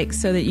outtakes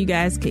so that you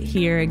guys could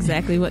hear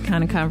exactly what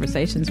kind of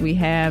conversations we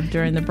have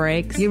during the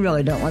breaks. You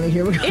really don't want to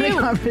hear what kind of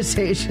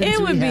conversations It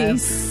would we have. be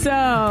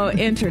so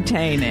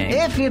entertaining.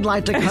 If you'd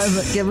like to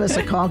give us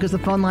a call, because the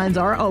phone lines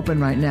are open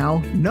right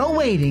now. No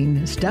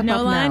waiting. Step no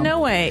up line, now.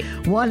 no wait.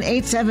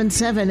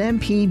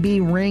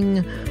 1-877-MPB-RING,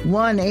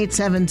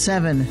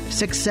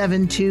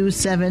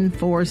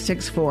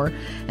 1-877-672-7464.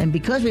 And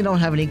because we don't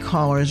have any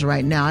callers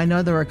right now, I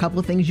know there are a couple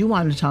of things you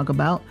wanted to talk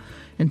about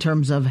in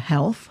terms of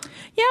health.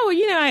 Yeah, well,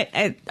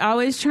 I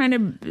always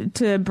trying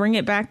to bring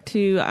it back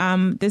to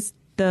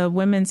the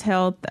women's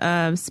health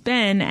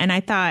spin, and I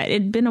thought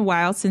it'd been a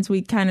while since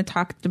we kind of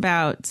talked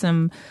about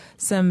some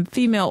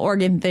female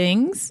organ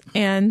things,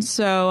 and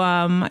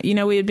so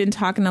we had been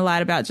talking a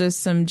lot about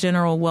just some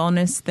general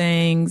wellness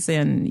things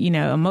and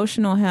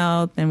emotional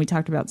health, and we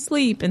talked about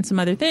sleep and some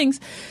other things,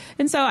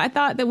 and so I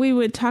thought that we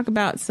would talk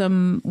about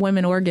some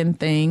women organ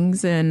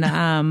things,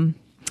 and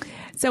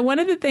so one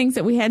of the things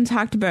that we hadn't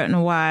talked about in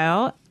a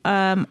while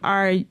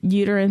are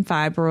uterine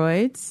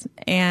fibroids.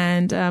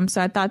 And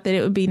so I thought that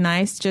it would be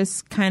nice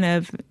just kind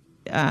of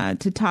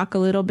to talk a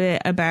little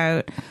bit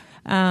about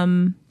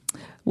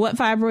what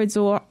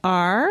fibroids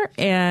are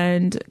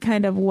and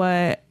kind of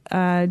what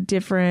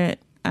different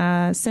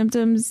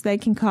symptoms they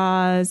can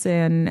cause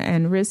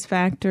and risk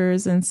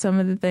factors and some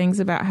of the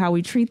things about how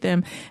we treat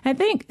them. I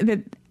think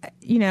that,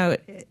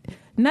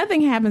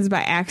 nothing happens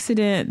by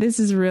accident. This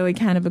is really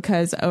kind of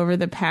because over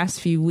the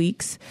past few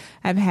weeks,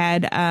 I've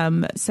had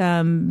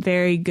some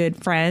very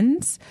good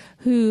friends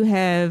who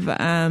have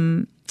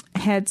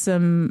had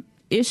some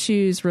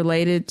issues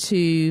related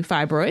to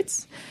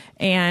fibroids.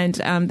 And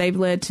they've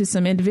led to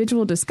some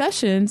individual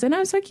discussions. And I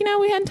was like,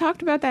 we hadn't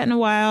talked about that in a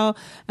while.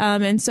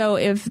 And so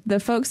if the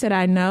folks that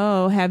I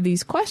know have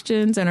these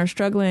questions and are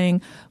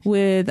struggling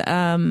with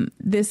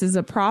this is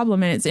a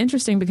problem, and it's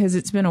interesting because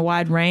it's been a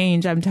wide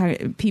range. I'm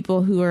talking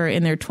people who are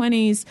in their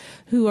 20s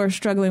who are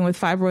struggling with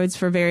fibroids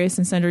for various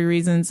and sundry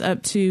reasons,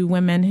 up to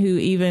women who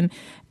even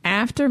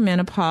after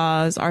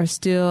menopause are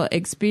still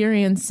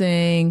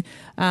experiencing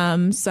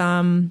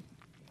some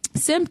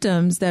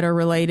symptoms that are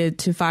related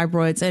to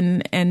fibroids.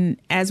 And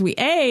as we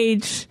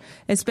age,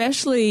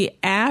 especially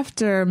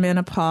after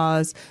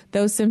menopause,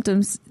 those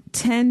symptoms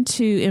tend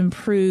to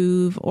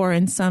improve or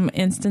in some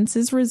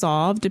instances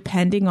resolve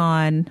depending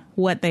on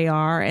what they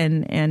are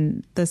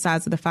and the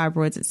size of the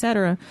fibroids, et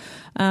cetera.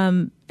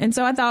 And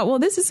so I thought, well,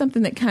 this is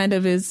something that kind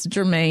of is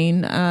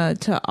germane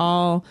to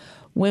all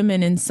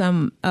women in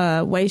some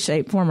way,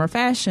 shape, form, or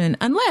fashion,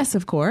 unless,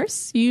 of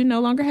course, you no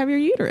longer have your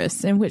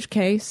uterus, in which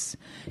case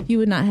you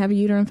would not have a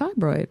uterine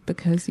fibroid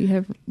because you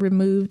have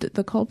removed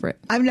the culprit.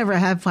 I've never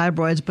had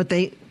fibroids, but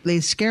they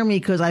scare me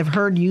because I've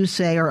heard you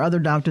say, or other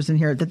doctors in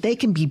here, that they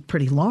can be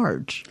pretty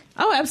large.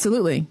 Oh,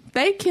 absolutely.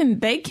 They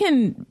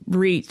can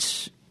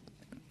reach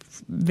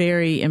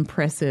very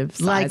impressive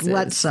sizes. Like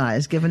what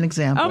size? Give an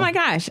example. Oh, my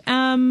gosh.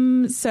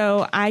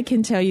 So I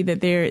can tell you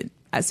that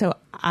so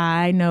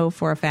I know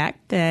for a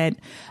fact that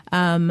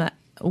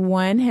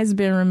one has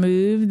been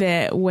removed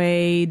that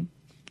weighed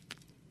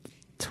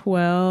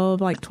 12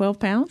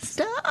 pounds.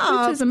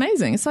 Stop. Which is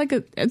amazing. It's like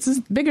it's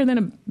just bigger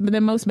than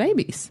most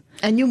babies.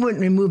 And you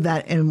wouldn't remove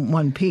that in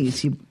one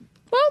piece.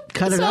 Well,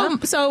 cut it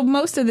up? So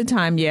most of the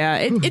time, yeah.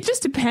 It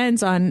just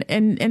depends on,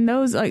 and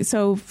those, like,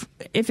 so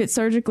if it's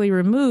surgically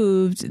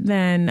removed,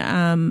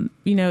 then,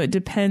 it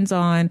depends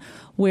on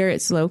where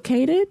it's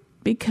located,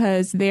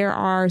 because there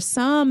are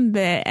some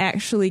that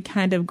actually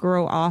kind of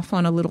grow off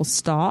on a little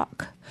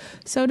stalk,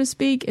 so to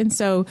speak. And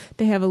so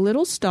they have a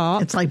little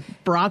stalk. It's like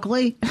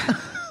broccoli.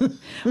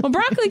 Well,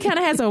 broccoli kind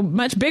of has a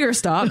much bigger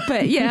stalk,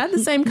 but yeah, the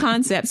same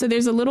concept. So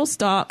there's a little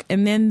stalk,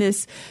 and then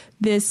this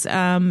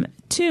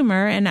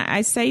tumor, and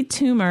I say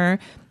tumor,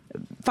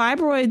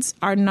 fibroids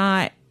are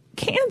not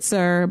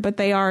cancer, but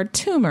they are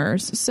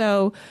tumors.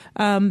 So,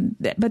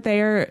 but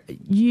they are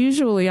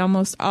usually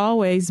almost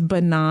always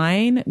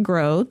benign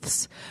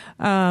growths,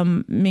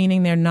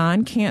 meaning they're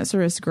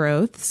non-cancerous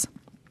growths.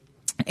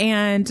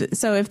 And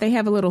so if they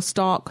have a little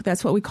stalk,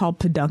 that's what we call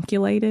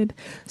pedunculated.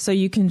 So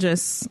you can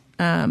just,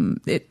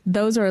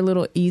 those are a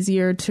little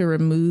easier to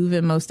remove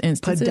in most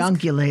instances.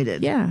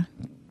 Pedunculated. Yeah.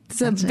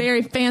 It's a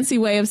very fancy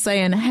way of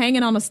saying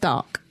hanging on a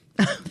stalk.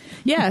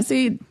 Yeah.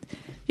 See,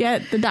 yeah,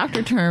 the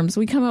doctor terms,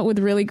 we come up with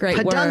really great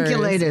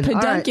pedunculated. words.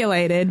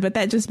 Pedunculated. Right. But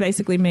that just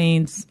basically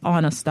means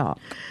on a stalk.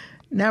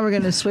 Now we're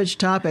going to switch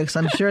topics.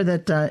 I'm sure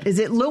that, is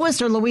it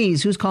Louis or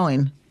Louise? Who's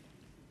calling?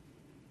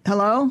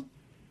 Hello?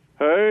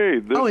 Hey.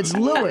 It's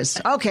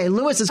Louis. Okay,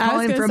 Louis is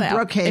calling from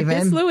Brookhaven.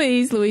 If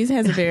it's Louise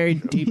has a very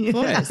deep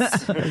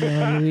voice.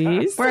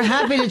 Louise. We're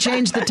happy to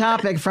change the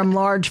topic from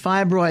large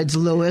fibroids,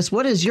 Louis.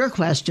 What is your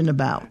question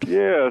about?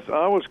 Yes,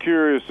 I was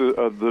curious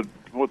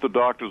what the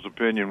doctor's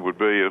opinion would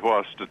be.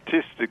 Why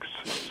statistics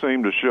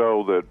seem to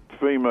show that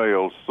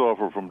females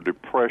suffer from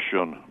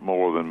depression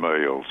more than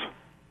males.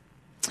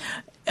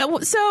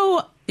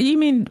 So, you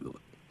mean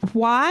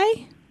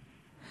why?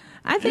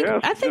 I think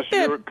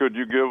that... Could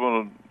you give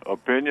an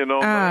opinion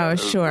on that? Oh,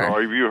 sure.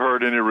 Or have you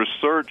heard any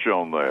research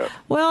on that?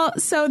 Well,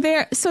 so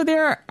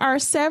there are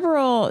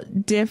several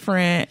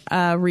different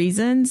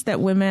reasons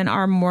that women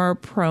are more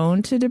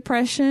prone to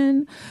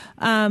depression.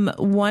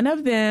 One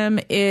of them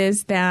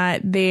is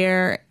that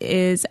there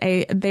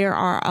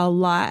are a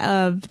lot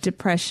of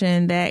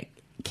depression that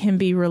can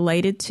be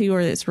related to,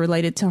 or that's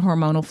related to,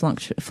 hormonal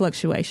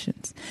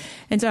fluctuations.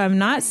 And so I'm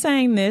not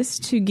saying this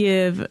to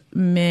give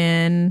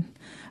men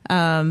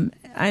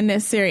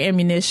unnecessary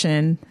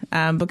ammunition,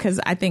 because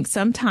I think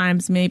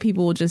sometimes many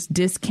people will just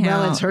discount.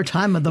 Well, it's her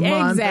time of the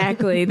month.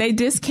 Exactly. They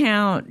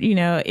discount,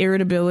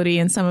 irritability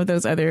and some of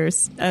those other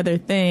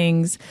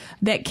things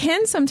that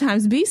can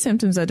sometimes be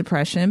symptoms of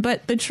depression.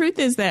 But the truth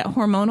is that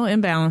hormonal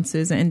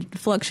imbalances and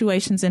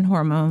fluctuations in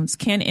hormones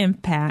can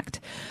impact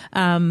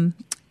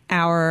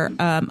our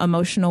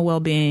emotional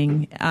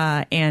well-being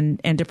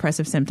and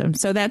depressive symptoms.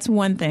 So that's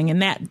one thing,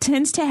 and that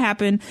tends to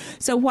happen.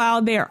 So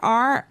while there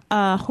are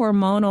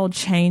hormonal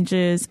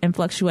changes and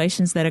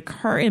fluctuations that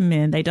occur in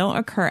men, they don't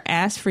occur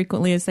as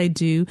frequently as they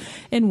do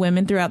in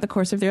women throughout the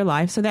course of their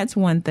life. So that's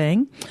one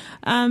thing.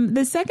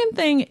 The second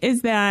thing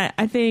is that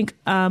I think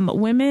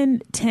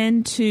women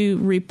tend to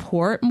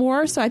report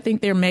more. So I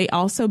think there may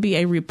also be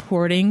a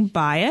reporting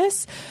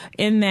bias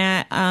in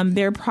that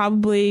there are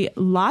probably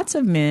lots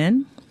of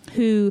men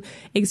who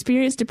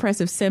experience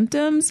depressive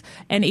symptoms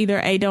and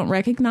either A, don't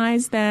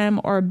recognize them,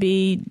 or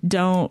B,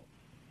 don't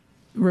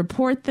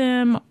report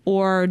them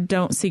or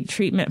don't seek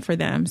treatment for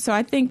them. So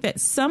I think that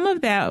some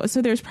of that,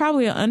 so there's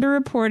probably an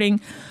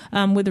underreporting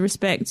with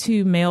respect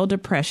to male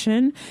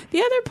depression.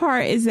 The other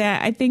part is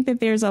that I think that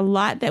there's a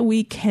lot that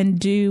we can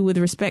do with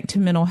respect to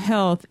mental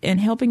health and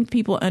helping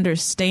people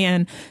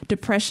understand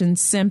depression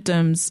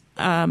symptoms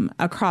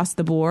across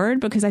the board,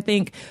 because I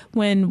think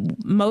when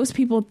most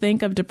people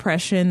think of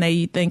depression,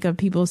 they think of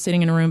people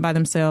sitting in a room by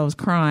themselves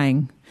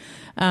crying.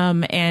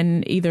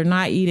 And either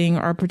not eating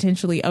or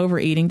potentially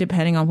overeating,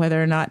 depending on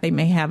whether or not they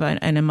may have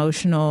an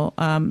emotional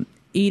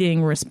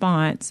eating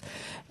response.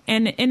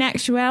 And in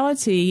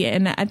actuality,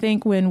 and I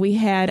think when we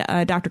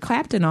had Dr.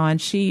 Clapton on,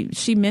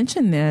 she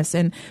mentioned this,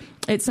 and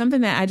it's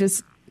something that I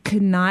just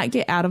could not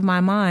get out of my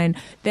mind,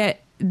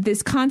 that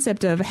this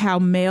concept of how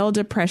male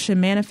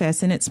depression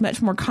manifests, and it's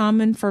much more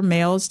common for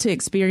males to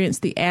experience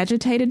the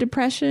agitated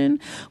depression,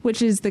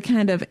 which is the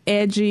kind of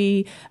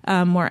edgy,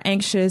 more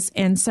anxious,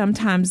 and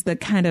sometimes the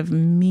kind of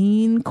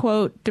mean,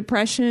 quote,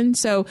 depression.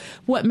 So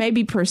what may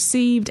be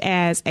perceived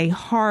as a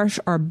harsh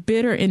or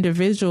bitter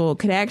individual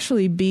could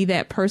actually be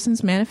that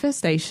person's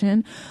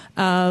manifestation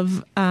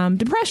of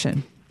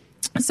depression.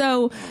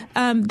 So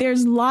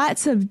there's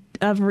lots of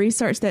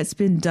research that's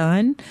been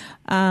done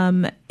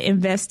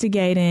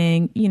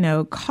investigating,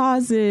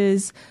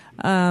 causes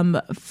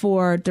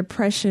for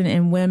depression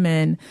in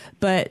women.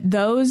 But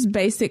those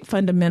basic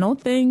fundamental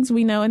things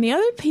we know. And the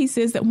other piece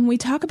is that when we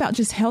talk about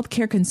just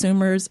healthcare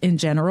consumers in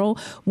general,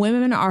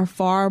 women are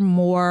far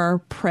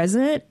more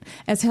present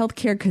as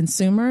healthcare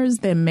consumers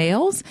than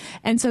males.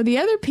 And so the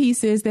other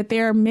piece is that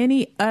there are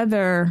many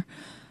other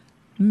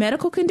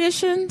medical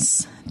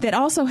conditions that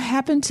also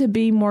happen to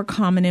be more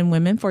common in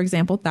women, for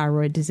example,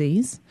 thyroid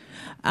disease,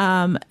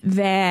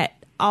 that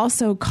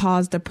also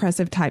cause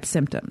depressive type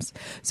symptoms.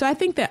 So I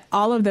think that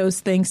all of those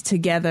things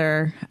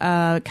together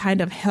kind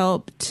of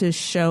help to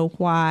show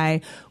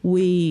why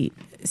we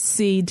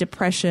see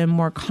depression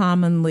more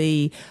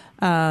commonly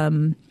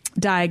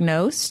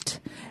diagnosed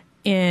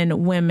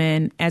in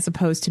women as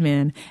opposed to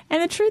men.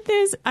 And the truth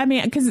is, I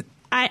mean, because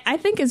I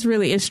think it's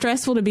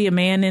stressful to be a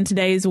man in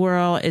today's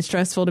world. It's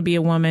stressful to be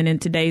a woman in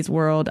today's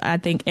world. I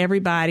think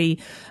everybody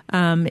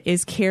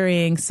is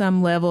carrying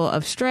some level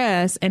of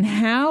stress, and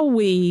how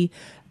we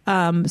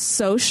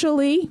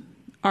socially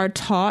are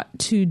taught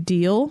to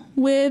deal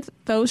with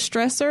those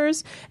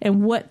stressors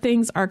and what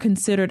things are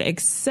considered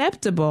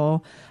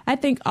acceptable, I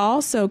think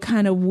also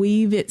kind of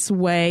weave its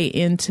way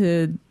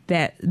into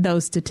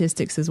those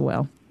statistics as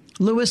well.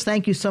 Lewis,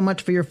 thank you so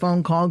much for your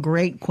phone call.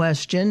 Great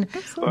question.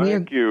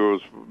 Thank you. It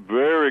was a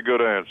very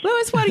good answer.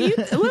 Lewis, what do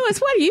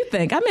you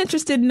think? I'm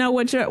interested to know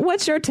what's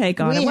your take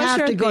on it. What's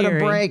your theory? Go to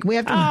break. We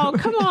have to. Oh,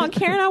 come on,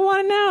 Karen. I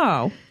want to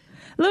know.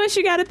 Lewis,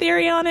 you got a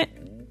theory on it?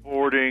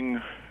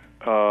 Reporting,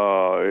 that's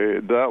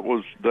a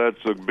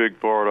big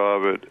part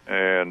of it,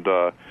 and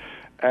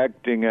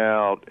acting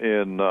out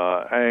in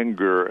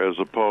anger as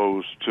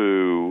opposed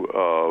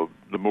to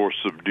the more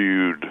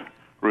subdued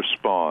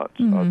response.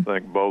 I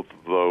think both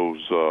of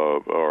those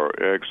are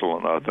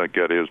excellent. I think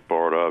that is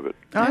part of it.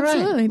 All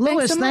Absolutely. right.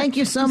 Lewis, thank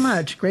you so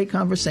much. Great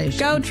conversation.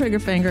 Go,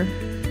 Triggerfinger.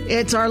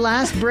 It's our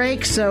last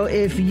break, so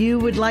if you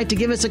would like to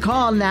give us a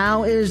call,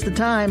 now is the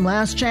time.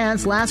 Last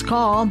chance, last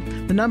call.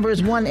 The number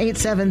is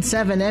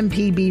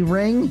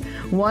 1-877-MPB-RING,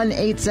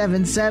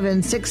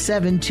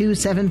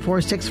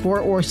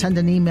 1-877-672-7464, or send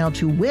an email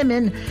to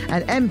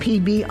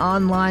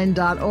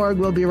women@mpbonline.org.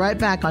 We'll be right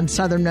back on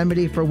Southern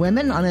Remedy for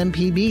Women on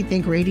MPB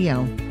Think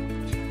Radio.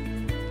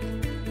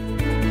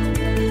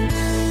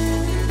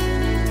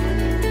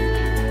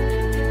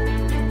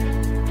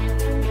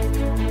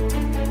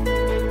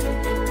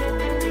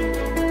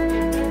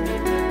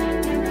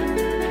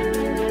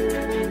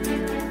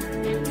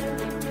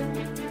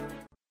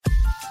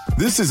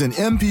 This is an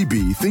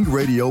MPB Think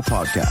Radio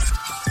podcast.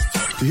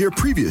 To hear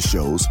previous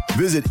shows,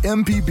 visit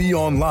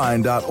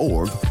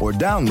mpbonline.org or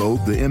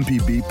download the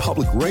MPB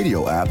Public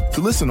Radio app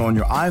to listen on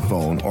your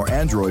iPhone or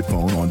Android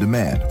phone on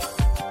demand.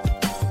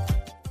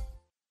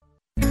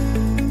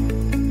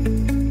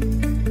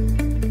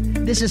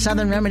 This is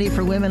Southern Remedy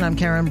for Women. I'm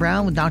Karen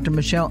Brown with Dr.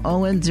 Michelle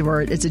Owens.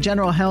 It's a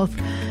general health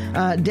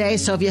day,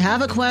 so if you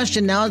have a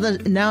question, now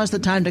is the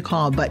time to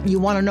call. But you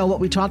want to know what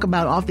we talk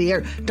about off the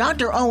air.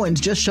 Dr. Owens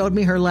just showed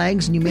me her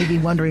legs, and you may be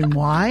wondering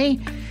why.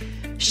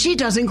 She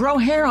doesn't grow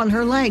hair on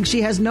her legs.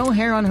 She has no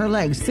hair on her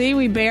legs. See,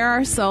 we bare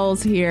our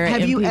souls here.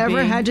 Have you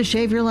ever had to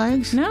shave your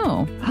legs?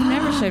 No, I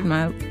never shaved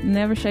my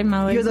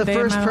legs. You're the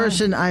first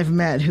person I've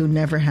met who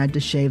never had to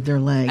shave their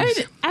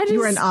legs.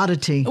 You're an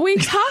oddity. We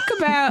talk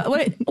about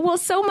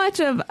so much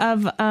of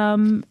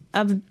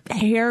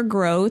hair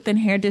growth and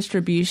hair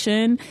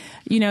distribution.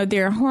 You know,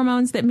 there are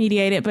hormones that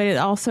mediate it, but it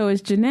also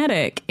is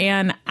genetic.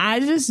 And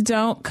I just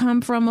don't come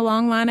from a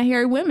long line of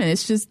hairy women.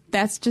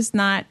 That's just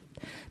not.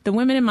 The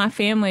women in my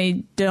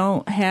family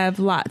don't have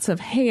lots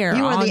of hair.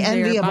 You are the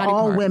envy of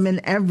all parts.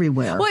 Women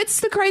everywhere. Well, it's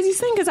the craziest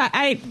thing because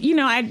I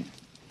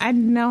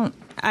know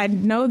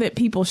that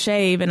people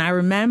shave, and I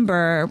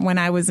remember when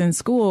I was in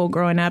school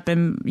growing up,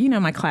 and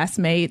my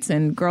classmates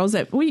and girls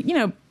that we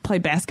play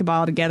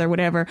basketball together,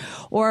 whatever.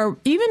 Or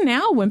even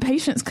now, when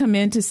patients come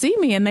in to see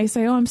me and they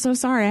say, "Oh, I'm so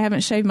sorry, I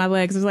haven't shaved my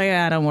legs," it's like,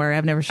 don't worry,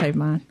 I've never shaved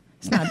mine.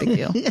 It's not a big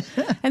deal.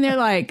 And they're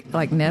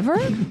like never.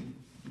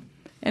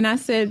 And I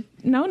said,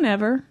 no,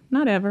 never,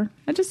 not ever.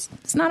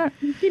 It's not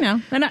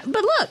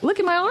but look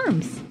at my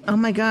arms. Oh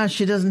my gosh,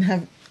 she doesn't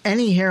have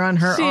any hair on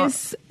her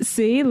arms.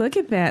 See, look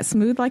at that,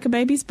 smooth like a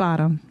baby's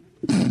bottom.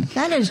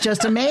 That is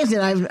just amazing.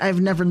 I've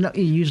never known.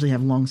 You usually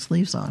have long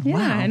sleeves on. Yeah,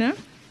 wow. I know.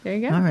 There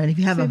you go. All right. If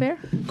you have a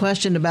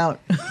question about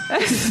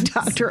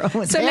Dr.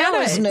 Owens'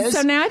 hairlessness,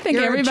 so now I think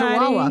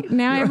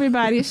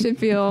everybody should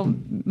feel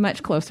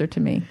much closer to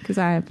me because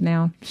I have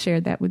now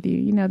shared that with you.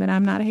 You know that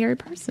I'm not a hairy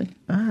person.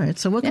 All right.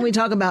 So what can we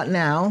talk about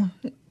now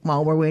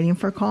while we're waiting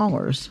for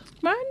callers?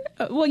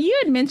 Well, you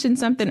had mentioned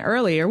something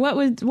earlier. What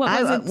was it specifically?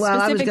 I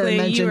was going to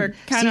mention you were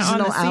kind of on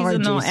the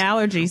seasonal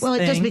allergies Well,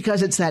 thing. Just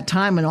because it's that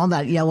time and all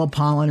that yellow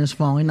pollen is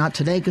falling. Not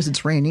today because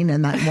it's raining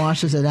and that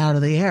washes it out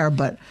of the air,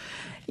 but...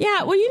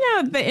 Yeah, well,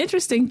 the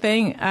interesting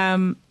thing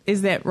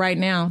is that right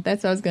now,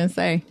 that's what I was going to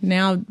say.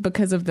 Now,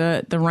 because of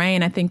the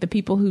rain, I think the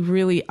people who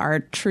really are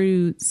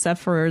true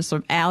sufferers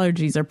of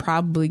allergies are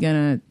probably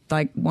going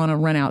to want to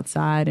run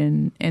outside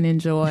and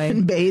enjoy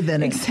and bathe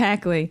in it.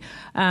 Exactly.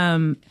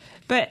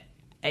 But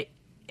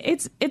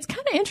it's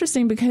kind of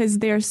interesting because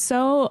they're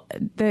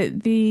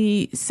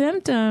the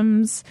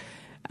symptoms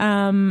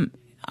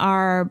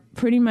are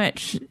pretty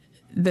much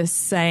the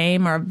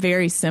same or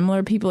very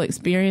similar. People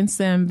experience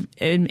them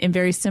in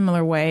very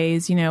similar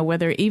ways,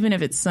 whether even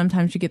if it's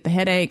sometimes you get the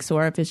headaches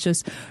or if it's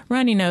just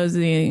runny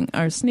nosing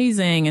or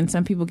sneezing, and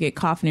some people get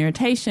cough and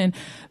irritation.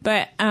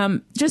 But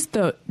just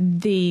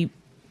the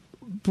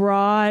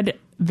broad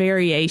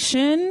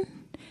variation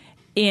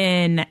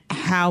in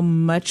how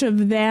much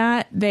of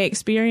that they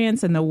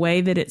experience and the way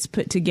that it's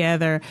put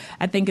together,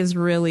 I think is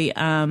really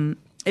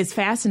is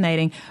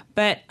fascinating.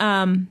 But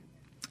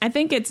I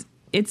think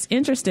it's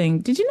interesting.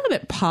 Did you know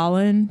that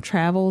pollen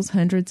travels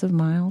hundreds of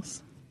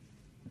miles?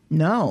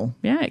 No.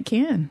 Yeah, it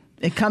can.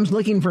 It comes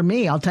looking for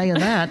me, I'll tell you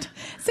that.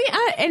 See,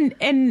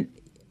 and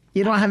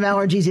you don't have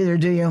allergies either,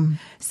 do you?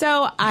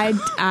 So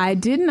I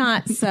did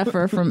not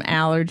suffer from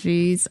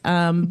allergies,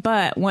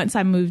 but once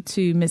I moved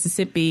to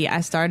Mississippi,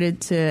 I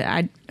started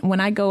to, when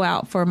I go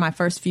out for my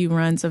first few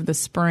runs of the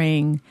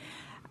spring,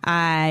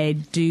 I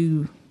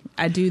do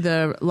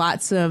the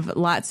lots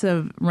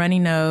of runny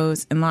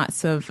nose and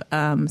lots of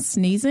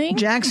sneezing.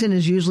 Jackson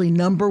is usually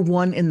number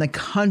one in the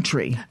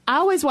country. I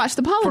always watch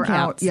the pollen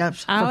counts.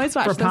 I always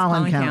watch those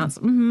pollen counts.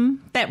 Mm-hmm.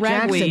 That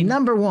ragweed. Jackson,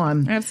 number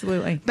one.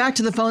 Absolutely. Back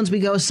to the phones we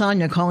go.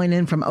 Sonia calling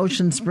in from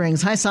Ocean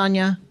Springs. Hi,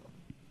 Sonia.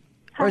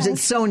 Hi. Or is it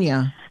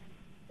Sonia?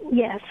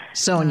 Yes.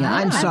 Sonia.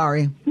 I'm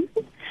sorry.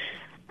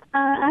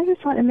 I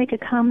just want to make a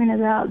comment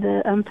about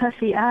the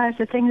puffy eyes.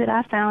 The thing that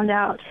I found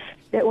out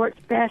that works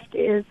best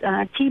is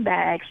tea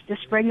bags,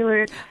 just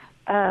regular,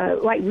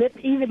 like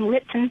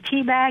Lipton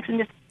tea bags, and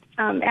just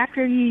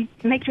after you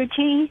make your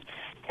tea,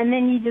 and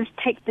then you just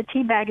take the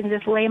tea bag and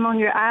just lay them on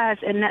your eyes,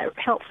 and that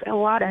helps a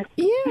lot of.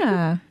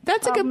 Yeah,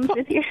 that's a good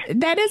point.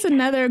 That is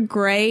another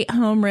great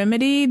home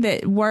remedy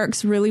that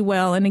works really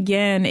well. And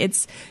again,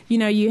 it's,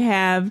 you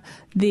have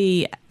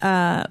the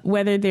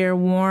whether they're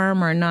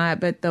warm or not,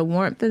 but the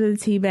warmth of the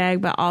tea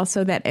bag, but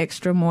also that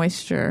extra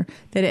moisture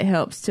that it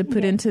helps to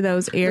put into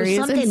those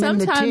areas. And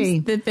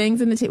sometimes the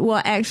things in the tea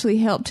will actually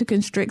help to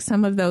constrict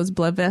some of those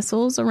blood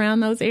vessels around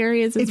those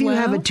areas as well. If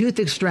you have a tooth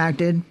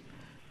extracted,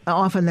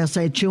 often they'll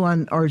say chew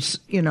on or,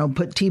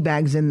 put tea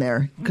bags in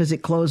there because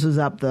it closes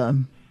up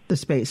the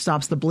space,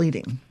 stops the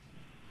bleeding.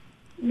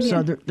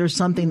 Yeah. So there's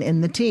something in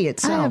the tea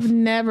itself. I have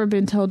never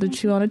been told to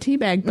chew on a tea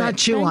bag. Not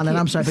chew on it,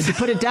 I'm sorry, but you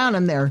put it down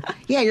in there.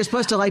 Yeah, you're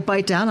supposed to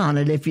bite down on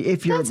it.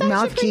 If your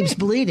mouth keeps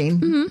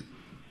bleeding,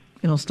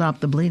 it'll stop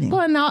the bleeding.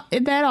 Well,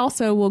 and that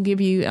also will give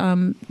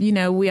you,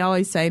 we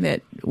always say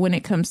that when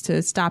it comes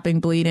to stopping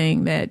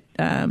bleeding, that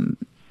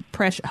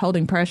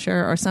holding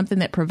pressure or something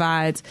that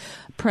provides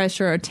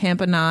pressure or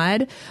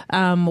tamponade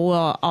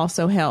will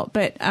also help.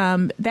 But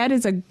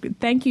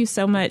thank you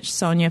so much,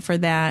 Sonia, for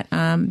that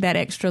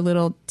extra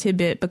little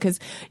tidbit, because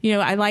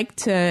I like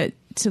to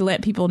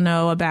let people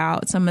know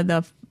about some of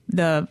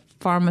the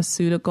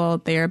pharmaceutical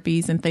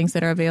therapies and things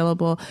that are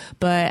available.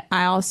 But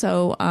I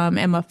also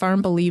am a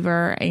firm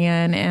believer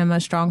and am a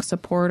strong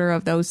supporter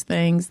of those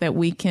things that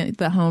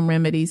the home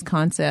remedies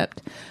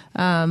concept,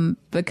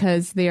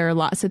 because there are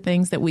lots of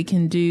things that we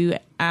can do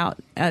out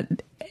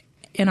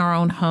in our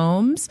own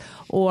homes,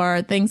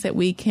 or things that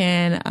we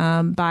can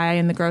buy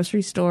in the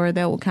grocery store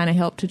that will kind of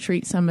help to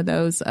treat some of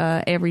those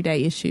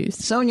everyday issues.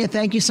 Sonia,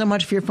 thank you so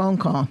much for your phone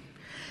call.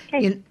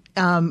 Hey.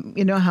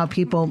 You know how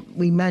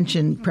we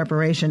mentioned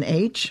Preparation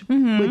H,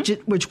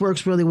 which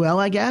works really well,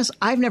 I guess.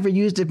 I've never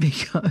used it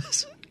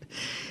because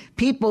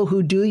people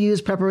who do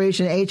use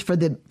Preparation H for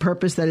the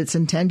purpose that it's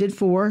intended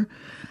for,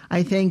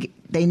 I think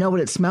they know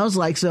what it smells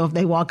like. So if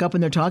they walk up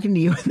and they're talking to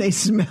you and they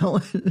smell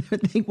it, they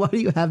think, why do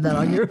you have that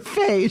on your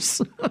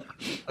face?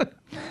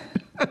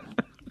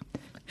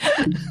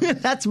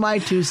 That's my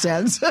 2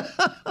 cents.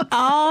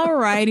 All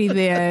righty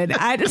then.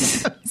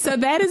 So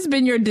that has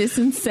been your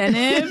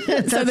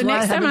disincentive. So the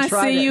next time I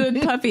see you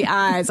with puffy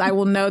eyes, I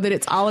will know that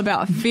it's all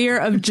about fear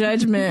of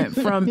judgment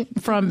from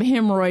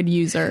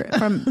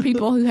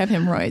people who have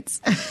hemorrhoids.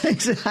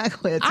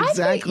 Exactly. That's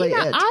exactly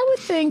it. I would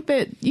think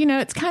that,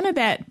 it's kind of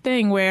that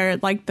thing where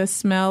like the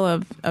smell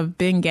of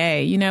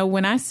Bengay,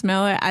 when I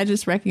smell it, I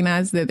just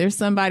recognize that there's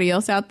somebody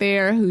else out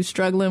there who's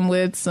struggling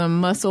with some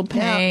muscle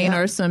pain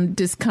or some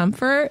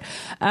discomfort.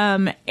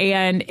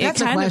 And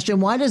that's a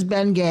question. Why does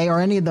Bengay or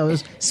any of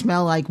those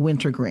smell like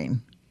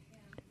wintergreen?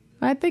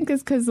 I think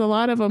it's because a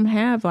lot of them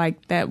have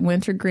like that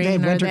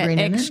wintergreen or that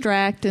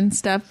extract and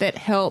stuff that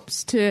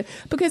helps to,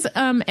 because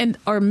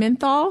or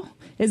menthol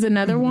is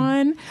another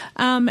one.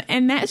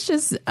 And that's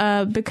just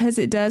because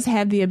it does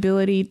have the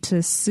ability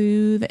to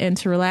soothe and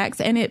to relax,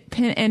 and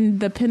and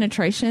the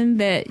penetration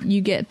that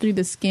you get through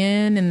the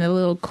skin and the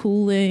little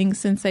cooling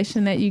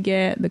sensation that you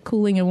get, the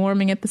cooling and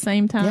warming at the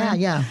same time.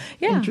 Yeah.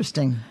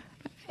 Interesting.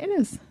 It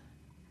is.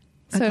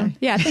 So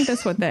I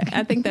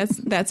think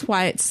that's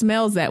why it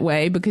smells that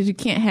way, because you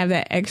can't have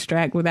that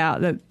extract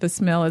without the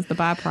smell as the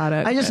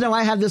byproduct. I just know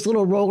I have this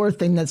little roller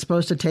thing that's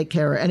supposed to take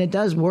care of it, and it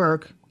does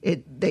work.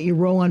 That you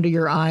roll under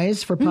your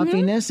eyes for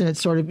puffiness, and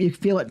it's you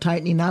feel it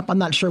tightening up. I'm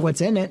not sure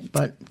what's in it,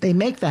 but they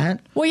make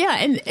that. Well, yeah,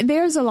 and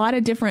there's a lot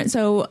of different.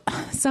 So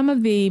some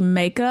of the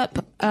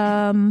makeup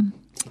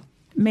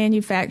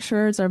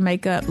manufacturers or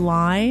makeup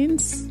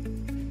lines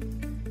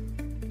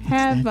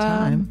have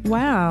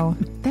wow,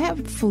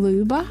 that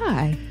flew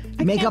by.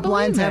 Makeup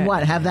lines have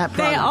what? Have that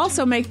product? They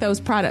also make those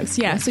products.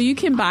 Yeah, so you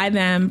can buy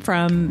them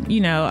from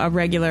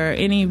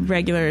any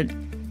regular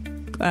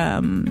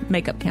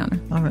makeup counter.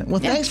 All right. Well,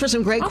 thanks for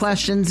some great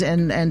questions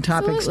and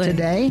topics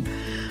today.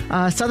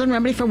 Southern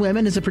Remedy for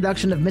Women is a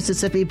production of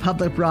Mississippi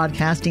Public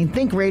Broadcasting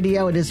Think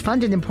Radio. It is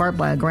funded in part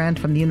by a grant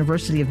from the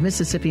University of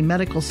Mississippi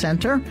Medical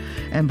Center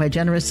and by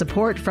generous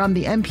support from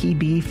the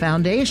MPB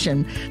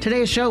Foundation.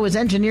 Today's show was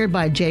engineered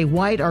by Jay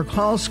White. Our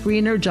call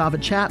screener, Java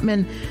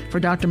Chapman. For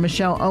Dr.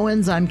 Michelle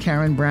Owens, I'm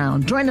Karen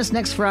Brown. Join us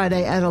next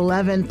Friday at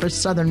 11 for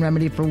Southern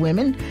Remedy for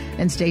Women.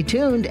 And stay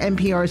tuned.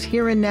 NPR's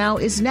Here and Now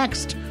is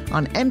next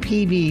on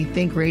MPB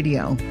Think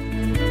Radio.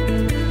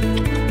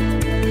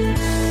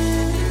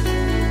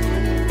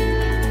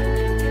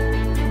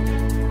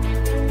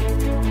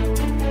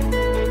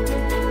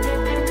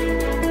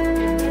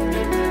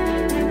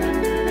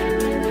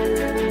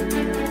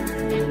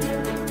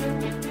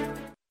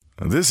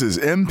 This is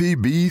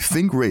MPB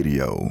Think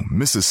Radio,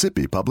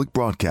 Mississippi Public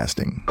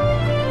Broadcasting.